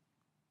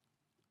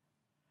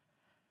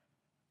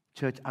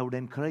 Church, I would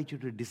encourage you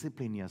to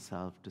discipline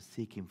yourself to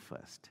seek Him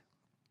first.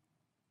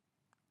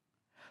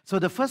 So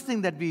the first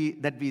thing that we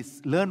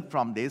learn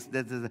from this,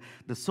 that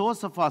the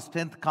source of our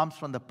strength comes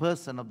from the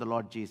person of the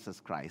Lord Jesus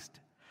Christ.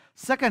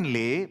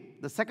 Secondly,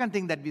 the second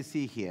thing that we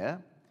see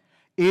here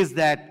is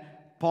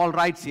that Paul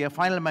writes here,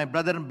 finally, my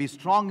brethren, be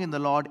strong in the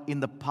Lord in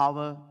the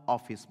power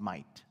of His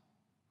might.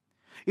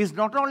 It's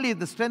not only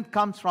the strength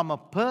comes from a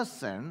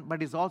person,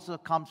 but it also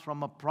comes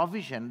from a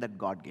provision that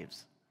God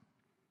gives.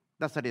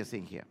 That's what you're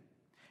seeing here.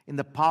 In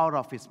the power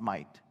of His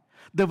might.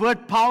 The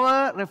word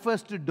power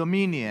refers to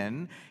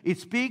dominion. It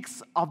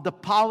speaks of the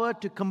power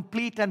to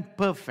complete and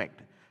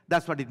perfect.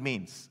 That's what it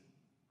means.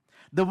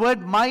 The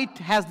word might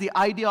has the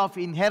idea of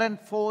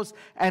inherent force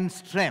and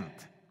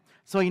strength.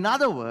 So in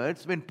other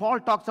words, when Paul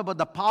talks about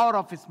the power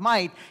of His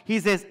might, he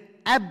says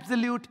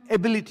absolute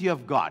ability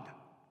of God.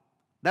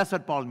 That's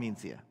what Paul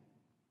means here.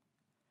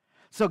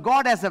 So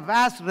God has a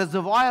vast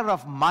reservoir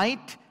of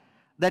might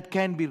that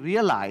can be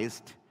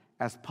realized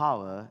as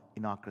power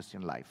in our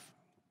Christian life.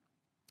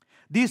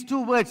 These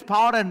two words,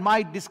 power and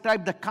might,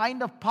 describe the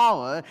kind of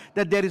power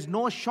that there is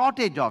no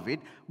shortage of it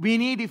we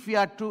need if we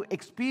are to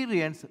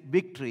experience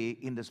victory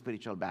in the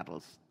spiritual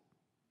battles.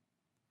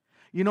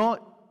 You know,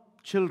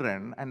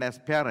 children, and as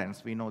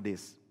parents, we know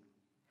this.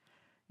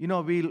 You know,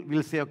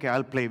 we'll say, okay,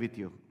 I'll play with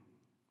you.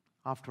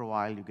 After a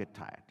while, you get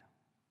tired.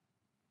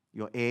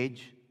 Your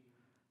age,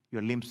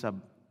 your limbs are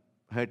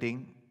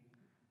hurting,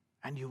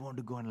 and you want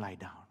to go and lie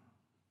down.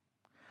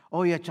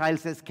 Oh, your child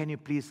says, can you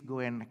please go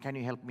and can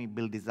you help me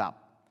build this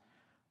up?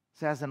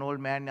 So as an old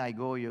man, I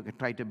go, you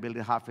try to build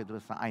it halfway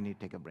through, so I need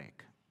to take a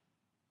break.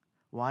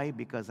 Why?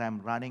 Because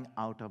I'm running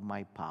out of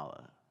my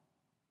power.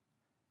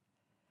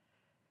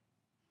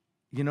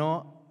 You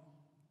know,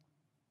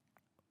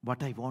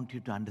 what I want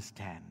you to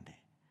understand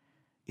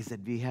is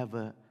that we have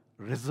a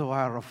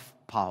reservoir of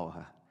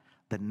power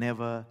that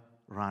never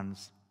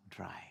runs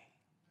dry.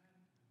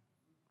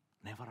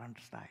 Never runs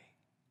dry.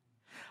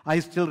 I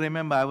still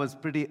remember I was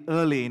pretty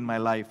early in my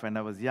life when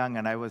I was young,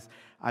 and I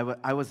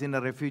was in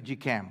a refugee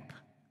camp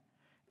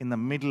in the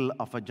middle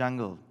of a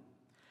jungle.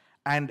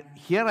 And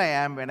here I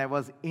am when I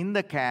was in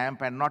the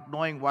camp and not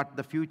knowing what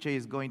the future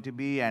is going to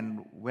be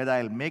and whether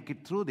I'll make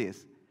it through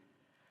this.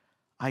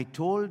 I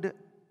told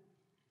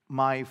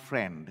my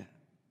friend,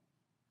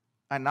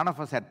 and none of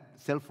us had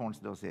cell phones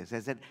those days, I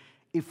said,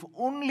 if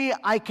only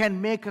I can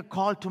make a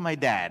call to my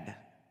dad,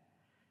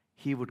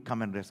 he would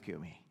come and rescue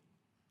me.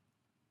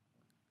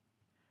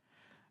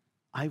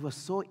 I was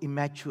so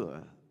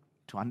immature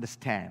to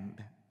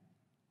understand.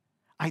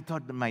 I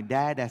thought that my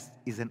dad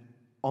is an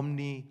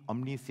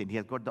omniscient. He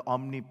has got the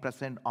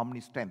omnipresent,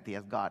 omnistrength he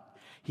has got.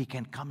 He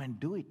can come and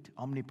do it,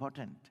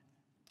 omnipotent.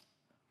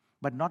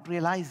 But not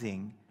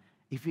realizing,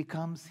 if he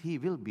comes, he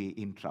will be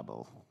in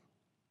trouble.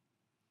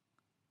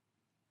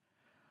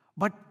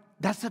 But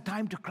that's the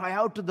time to cry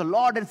out to the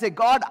Lord and say,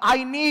 God,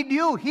 I need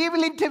you. He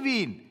will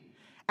intervene.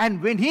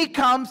 And when He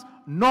comes,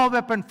 no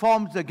weapon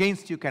formed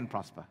against you can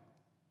prosper.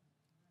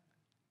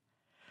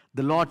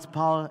 The Lord's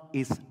power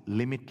is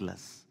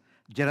limitless.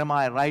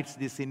 Jeremiah writes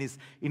this in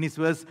his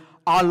verse,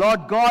 our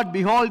Lord God,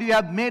 behold, you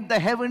have made the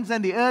heavens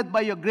and the earth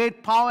by your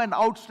great power and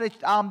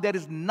outstretched arm. There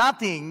is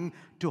nothing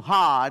too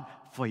hard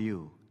for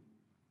you.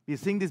 We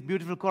sing this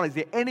beautiful chorus, is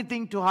there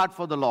anything too hard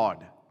for the Lord?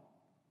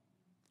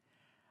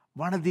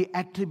 One of the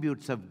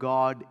attributes of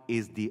God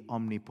is the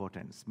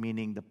omnipotence,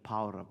 meaning the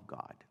power of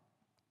God.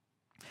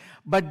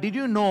 But did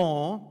you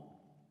know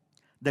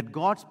that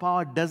God's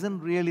power doesn't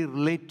really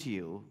relate to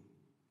you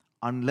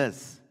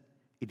unless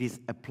it is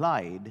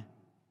applied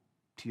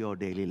to your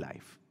daily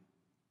life?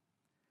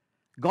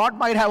 God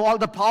might have all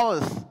the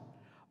powers,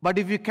 but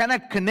if you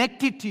cannot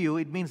connect it to you,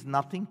 it means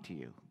nothing to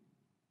you.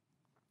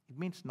 It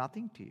means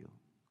nothing to you.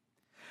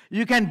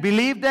 You can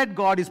believe that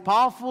God is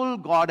powerful,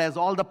 God has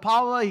all the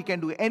power, He can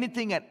do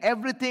anything and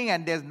everything,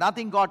 and there's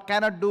nothing God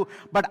cannot do.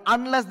 But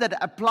unless that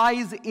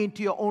applies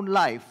into your own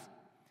life,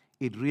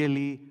 it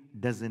really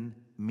doesn't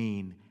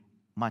mean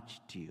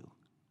much to you.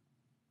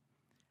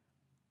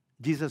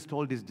 Jesus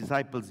told His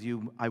disciples,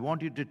 I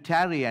want you to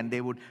tarry, and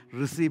they would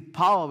receive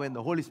power when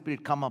the Holy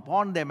Spirit come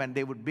upon them, and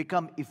they would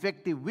become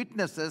effective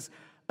witnesses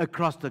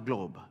across the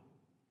globe.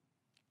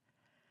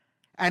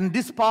 And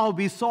this power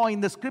we saw in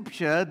the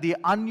scripture, the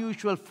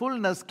unusual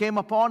fullness came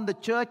upon the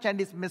church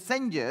and its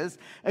messengers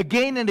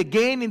again and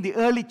again in the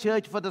early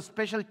church for the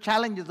special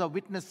challenges of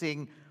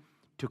witnessing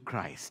to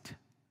Christ.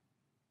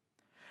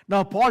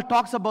 Now, Paul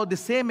talks about the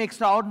same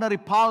extraordinary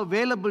power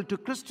available to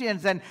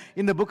Christians, and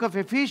in the book of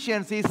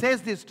Ephesians, he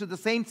says this to the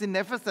saints in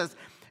Ephesus: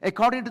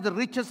 according to the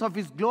riches of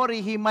His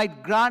glory, He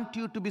might grant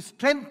you to be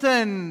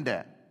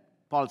strengthened,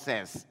 Paul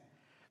says,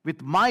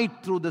 with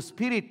might through the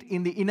Spirit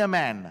in the inner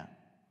man.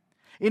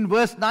 In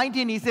verse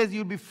 19, he says,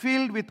 you'll be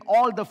filled with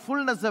all the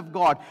fullness of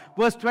God.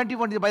 Verse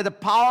 21, by the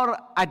power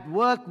at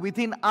work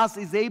within us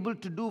is able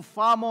to do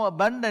far more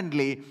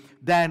abundantly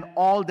than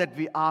all that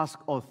we ask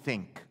or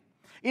think.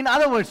 In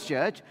other words,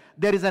 church,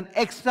 there is an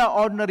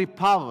extraordinary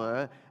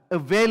power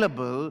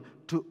available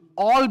to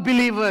all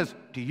believers,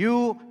 to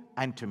you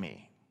and to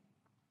me,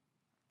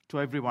 to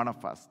every one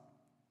of us.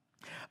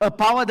 A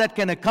power that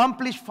can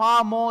accomplish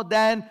far more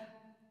than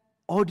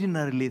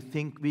ordinarily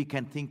we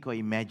can think or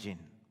imagine.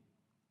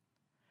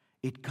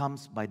 It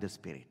comes by the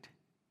Spirit.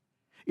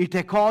 It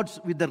accords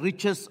with the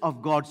riches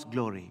of God's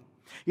glory.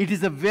 It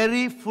is the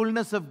very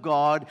fullness of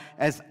God,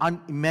 as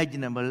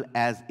unimaginable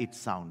as it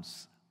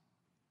sounds.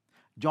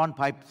 John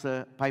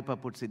Piper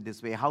puts it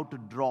this way: how to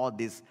draw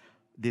this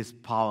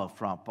power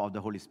of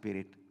the Holy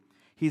Spirit.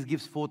 He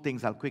gives 4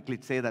 things. I'll quickly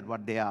say that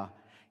what they are.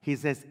 He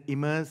says,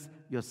 immerse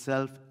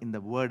yourself in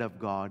the Word of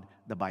God,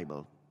 the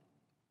Bible.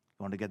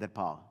 You want to get that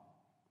power.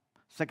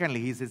 Secondly,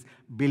 he says,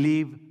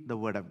 believe the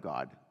Word of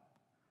God.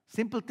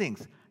 Simple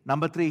things.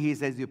 Number 3, he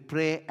says, you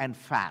pray and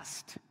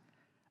fast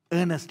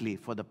earnestly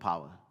for the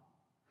power.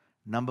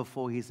 Number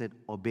 4, he said,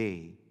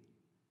 obey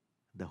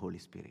the Holy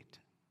Spirit.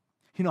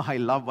 You know, I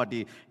love what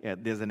he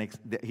had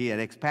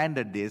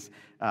expanded this,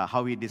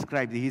 how he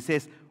describes it. He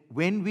says,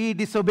 when we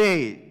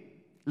disobey,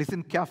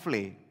 listen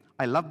carefully.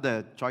 I love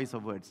the choice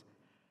of words.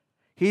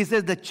 He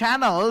says the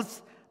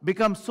channels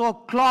become so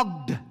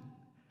clogged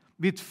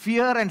with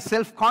fear and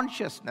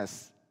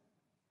self-consciousness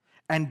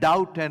and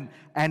doubt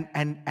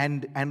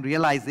and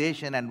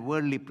realization and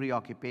worldly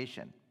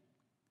preoccupation.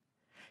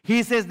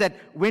 He says that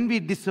when we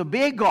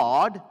disobey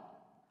God,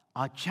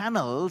 our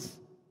channels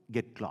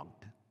get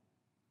clogged.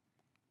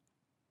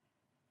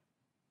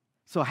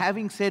 So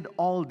having said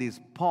all this,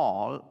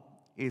 Paul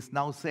is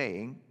now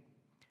saying,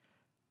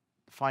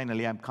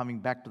 finally, I'm coming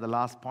back to the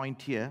last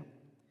point here.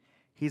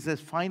 He says,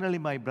 finally,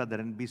 my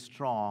brethren, be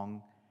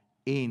strong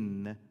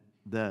in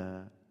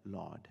the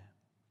Lord.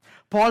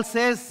 Paul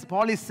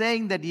is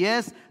saying that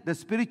yes, the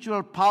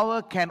spiritual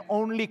power can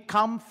only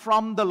come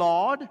from the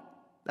Lord.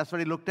 That's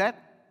what he looked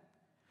at.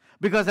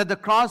 Because at the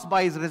cross,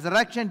 by His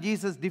resurrection,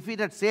 Jesus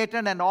defeated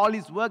Satan and all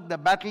his work. The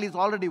battle is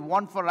already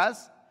won for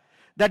us.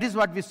 That is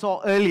what we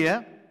saw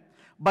earlier.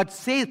 But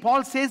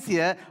Paul says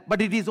here,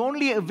 but it is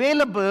only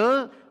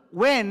available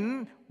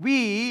when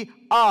we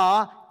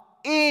are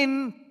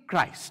in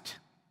Christ.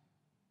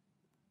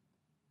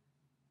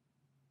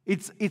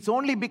 It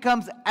only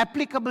becomes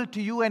applicable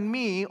to you and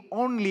me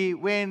only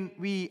when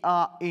we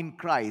are in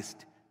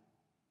Christ.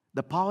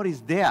 The power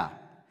is there.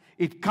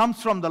 It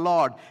comes from the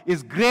Lord.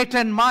 It's great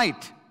and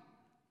might.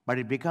 But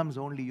it becomes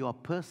only your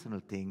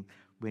personal thing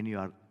when you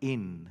are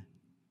in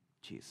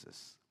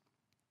Jesus.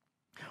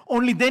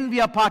 Only then we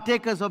are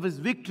partakers of His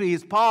victory,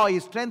 His power,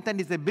 His strength, and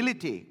His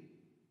ability.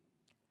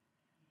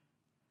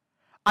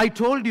 I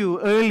told you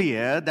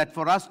earlier that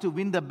for us to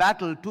win the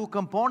battle, 2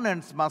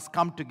 components must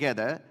come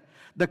together.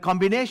 The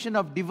combination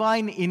of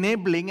divine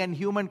enabling and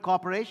human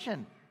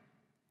cooperation.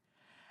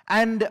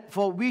 And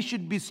for we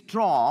should be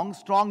strong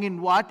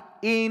in what?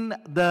 In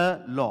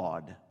the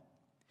Lord.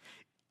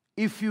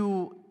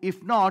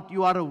 If not,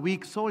 you are a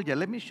weak soldier.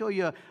 Let me show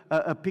you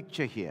a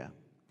picture here.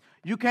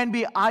 You can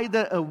be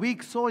either a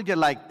weak soldier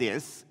like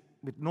this,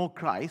 with no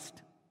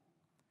Christ,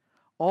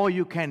 or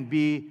you can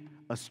be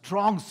a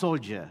strong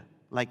soldier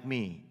like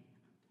me.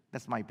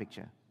 That's my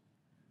picture.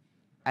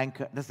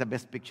 Anchor, that's the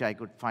best picture I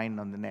could find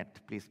on the net.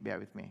 Please bear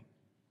with me.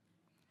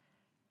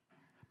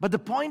 But the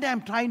point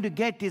I'm trying to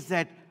get is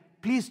that,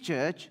 please,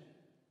 church,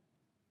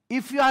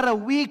 if you are a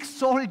weak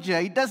soldier,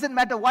 it doesn't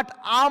matter what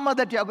armor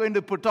that you're going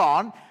to put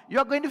on,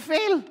 you're going to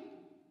fail.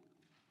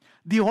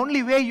 The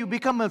only way you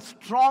become a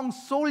strong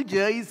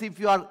soldier is if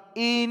you are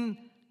in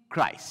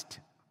Christ.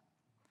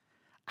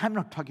 I'm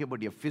not talking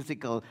about your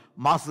physical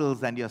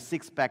muscles and your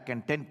 6-pack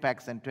and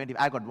 10-packs and 20.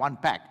 I got 1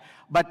 pack.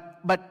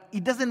 But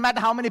it doesn't matter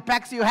how many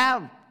packs you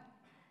have.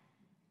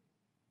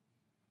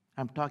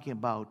 I'm talking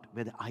about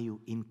whether are you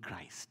in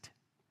Christ?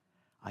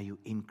 Are you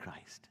in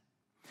Christ?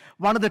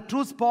 One of the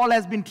truths Paul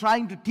has been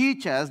trying to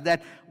teach us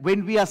that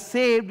when we are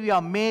saved, we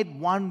are made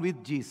one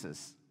with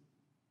Jesus.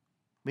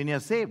 when you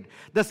are saved.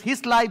 Thus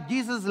his life,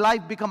 Jesus'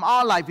 life, become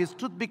our life. His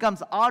truth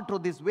becomes our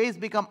truth. His ways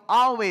become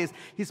our ways.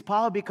 His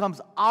power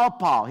becomes our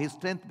power. His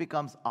strength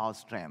becomes our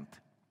strength.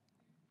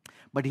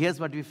 But here's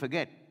what we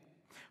forget.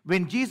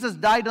 When Jesus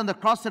died on the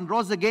cross and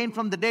rose again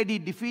from the dead, he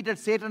defeated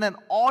Satan and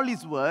all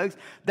his works.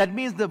 That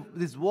means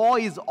this war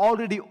is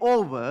already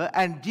over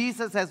and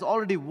Jesus has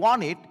already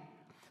won it.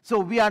 So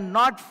we are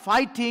not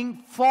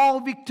fighting for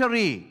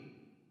victory.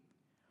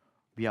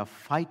 We are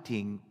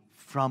fighting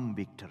from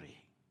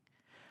victory.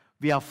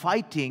 We are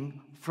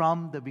fighting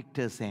from the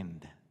victor's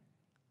end.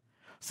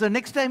 So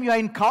next time you are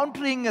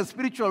encountering a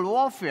spiritual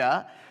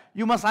warfare,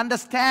 you must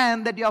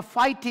understand that you are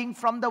fighting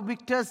from the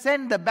victor's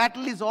end. The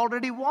battle is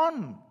already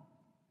won.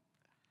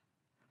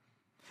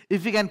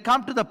 If we can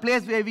come to the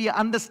place where we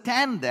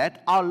understand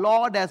that our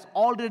Lord has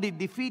already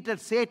defeated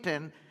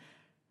Satan,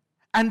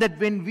 and that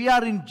when we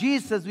are in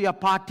Jesus, we are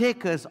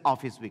partakers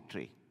of his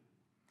victory,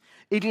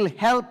 it will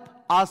help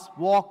us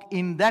walk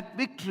in that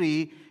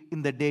victory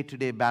in the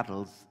day-to-day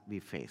battles we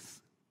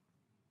face.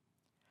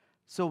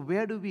 So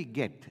where do we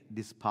get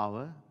this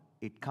power?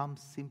 It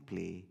comes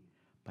simply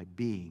by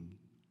being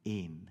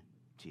in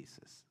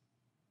Jesus.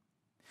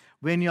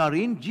 When you are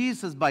in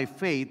Jesus by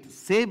faith,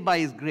 saved by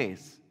his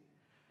grace,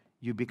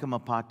 you become a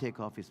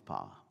partaker of his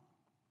power.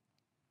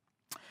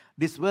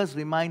 This verse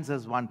reminds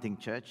us one thing,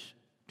 church,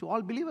 to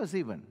all believers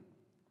even.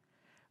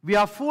 We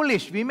are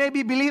foolish. We may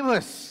be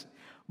believers.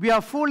 We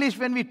are foolish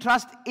when we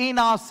trust in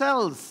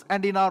ourselves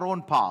and in our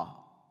own power.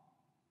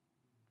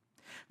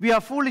 We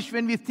are foolish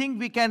when we think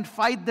we can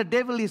fight the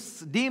devil,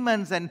 his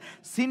demons, and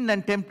sin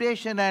and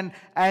temptation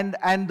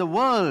and the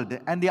world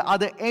and the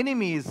other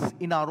enemies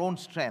in our own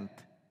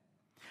strength.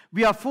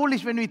 We are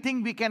foolish when we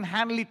think we can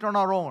handle it on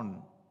our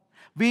own.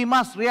 We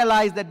must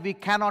realize that we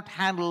cannot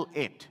handle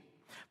it.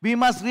 We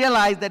must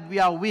realize that we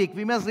are weak.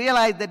 We must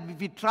realize that if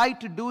we try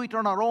to do it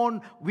on our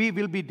own, we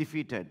will be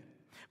defeated.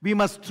 We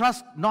must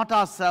trust not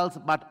ourselves,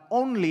 but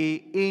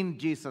only in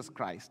Jesus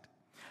Christ.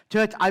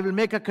 Church, I will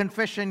make a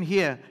confession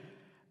here.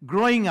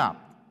 Growing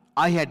up,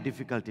 I had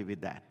difficulty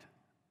with that.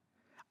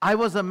 I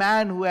was a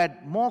man who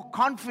had more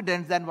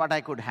confidence than what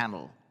I could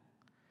handle.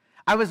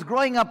 I was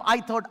growing up, I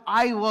thought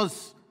I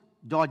was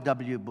George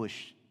W.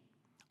 Bush.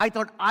 I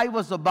thought I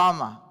was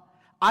Obama.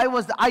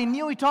 I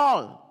knew it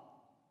all.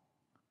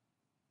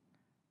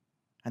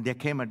 And there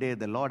came a day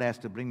the Lord has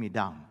to bring me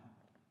down.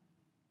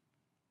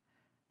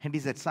 And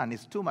he said, son,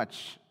 it's too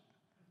much.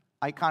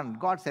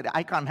 God said,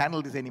 I can't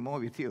handle this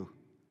anymore with you.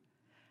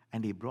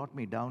 And he brought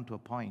me down to a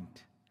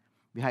point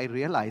where I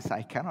realized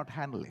I cannot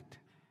handle it.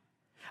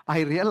 I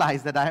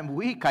realized that I am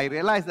weak. I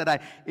realized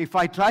that if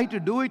I try to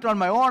do it on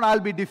my own, I'll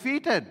be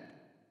defeated.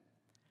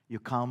 You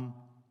come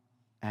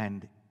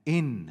and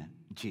in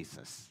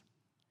Jesus,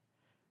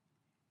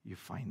 you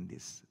find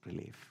this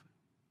relief.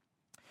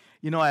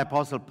 You know,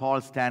 Apostle Paul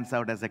stands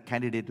out as a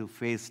candidate who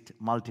faced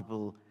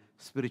multiple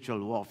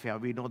spiritual warfare.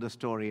 We know the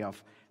story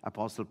of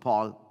Apostle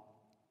Paul.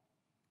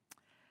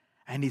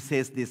 And he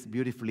says this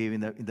beautifully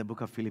in the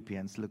book of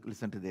Philippians. Look,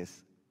 listen to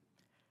this.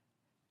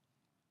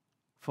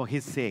 For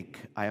his sake,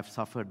 I have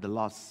suffered the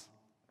loss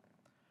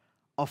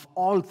of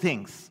all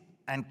things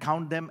and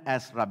count them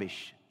as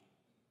rubbish,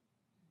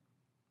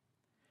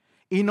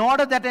 in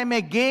order that I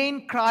may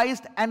gain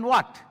Christ and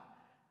what?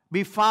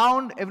 Be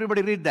found,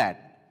 everybody read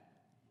that,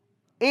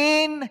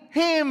 in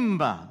him.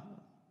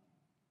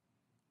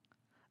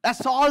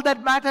 That's all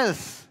that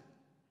matters.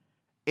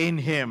 In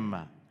him.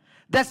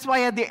 That's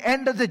why at the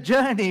end of the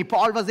journey,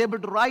 Paul was able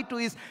to write to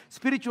his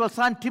spiritual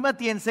son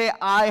Timothy and say,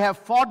 I have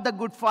fought the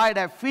good fight,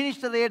 I have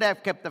finished the race, I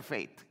have kept the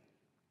faith.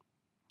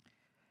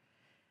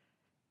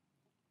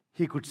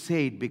 He could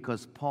say it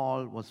because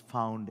Paul was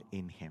found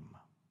in him.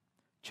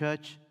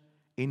 Church,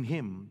 in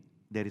him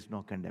there is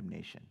no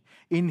condemnation.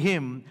 In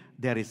him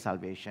there is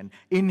salvation.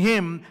 In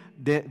him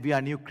we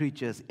are new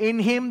creatures. In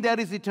him there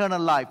is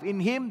eternal life. In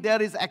him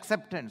there is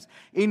acceptance.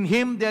 In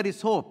him there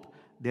is hope.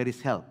 There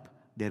is help.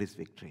 There is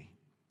victory.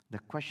 The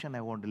question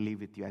I want to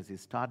leave with you as we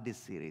start this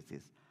series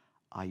is,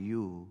 are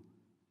you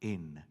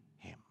in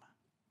him?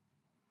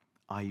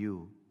 Are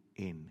you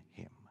in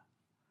him?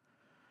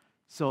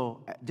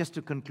 So, just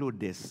to conclude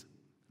this,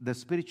 the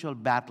spiritual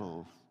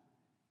battle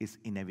is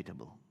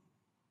inevitable.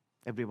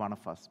 Every one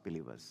of us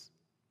believers.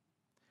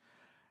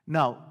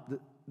 Now,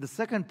 the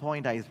second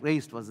point I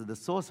raised was that the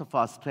source of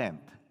our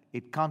strength,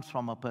 it comes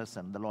from a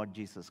person, the Lord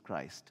Jesus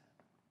Christ.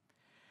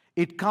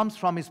 It comes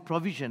from his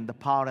provision, the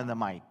power and the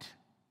might.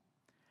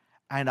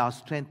 And our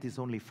strength is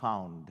only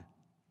found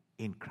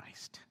in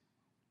Christ.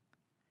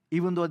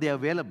 Even though they are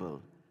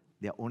available,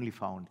 they are only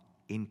found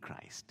in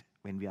Christ,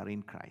 when we are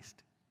in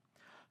Christ.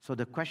 So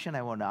the question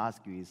I want to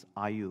ask you is,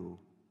 are you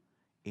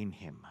in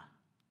him?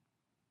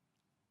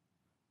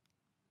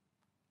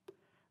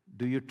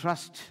 Do you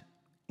trust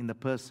in the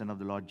person of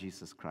the Lord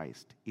Jesus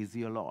Christ? Is he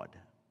your Lord?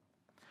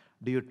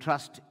 Do you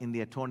trust in the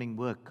atoning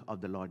work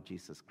of the Lord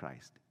Jesus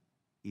Christ?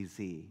 Is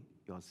he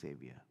your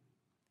Savior?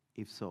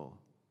 If so,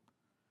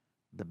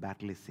 the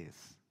battle is his,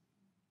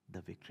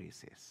 the victory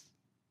is his.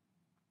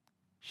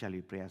 Shall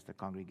we pray as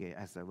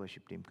the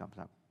worship team comes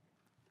up?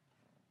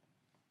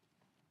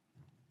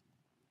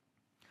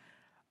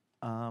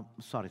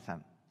 Sorry,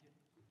 son.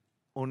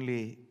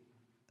 Only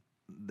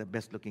the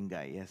best-looking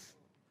guy, yes?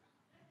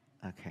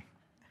 Okay.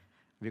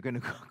 We're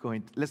going to go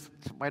into,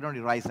 why don't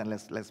you rise and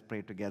let's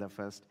pray together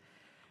first.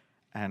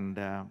 And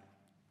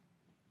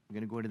we're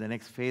going to go into the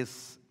next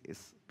phase,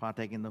 is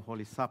partaking the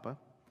Holy Supper.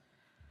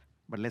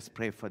 But let's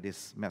pray for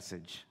this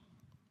message.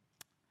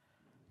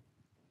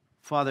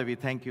 Father, we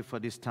thank you for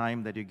this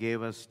time that you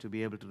gave us to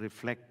be able to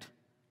reflect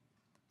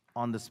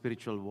on the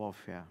spiritual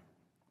warfare.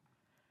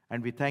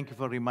 And we thank you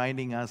for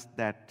reminding us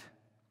that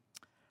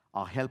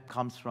our help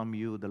comes from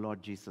you, the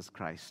Lord Jesus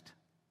Christ.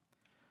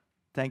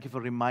 Thank you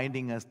for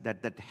reminding us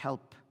that that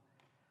help,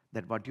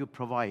 that what you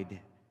provide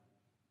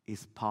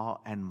is power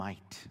and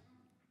might.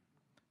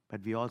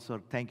 But we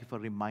also thank you for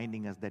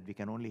reminding us that we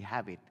can only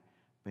have it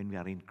when we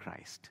are in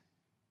Christ.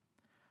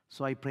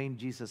 So I pray in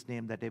Jesus'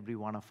 name that every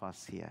one of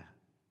us here,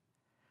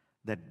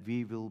 that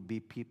we will be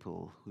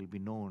people who will be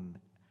known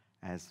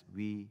as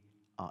we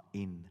are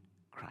in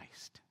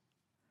Christ.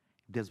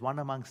 If there's one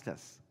amongst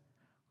us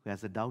who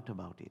has a doubt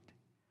about it,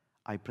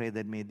 I pray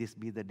that may this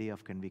be the day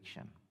of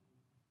conviction.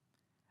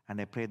 And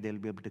I pray they'll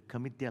be able to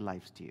commit their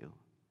lives to you,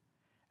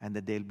 and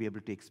that they'll be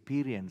able to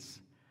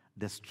experience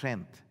the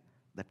strength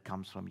that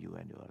comes from you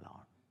and you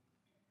alone.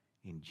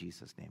 In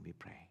Jesus' name we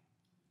pray.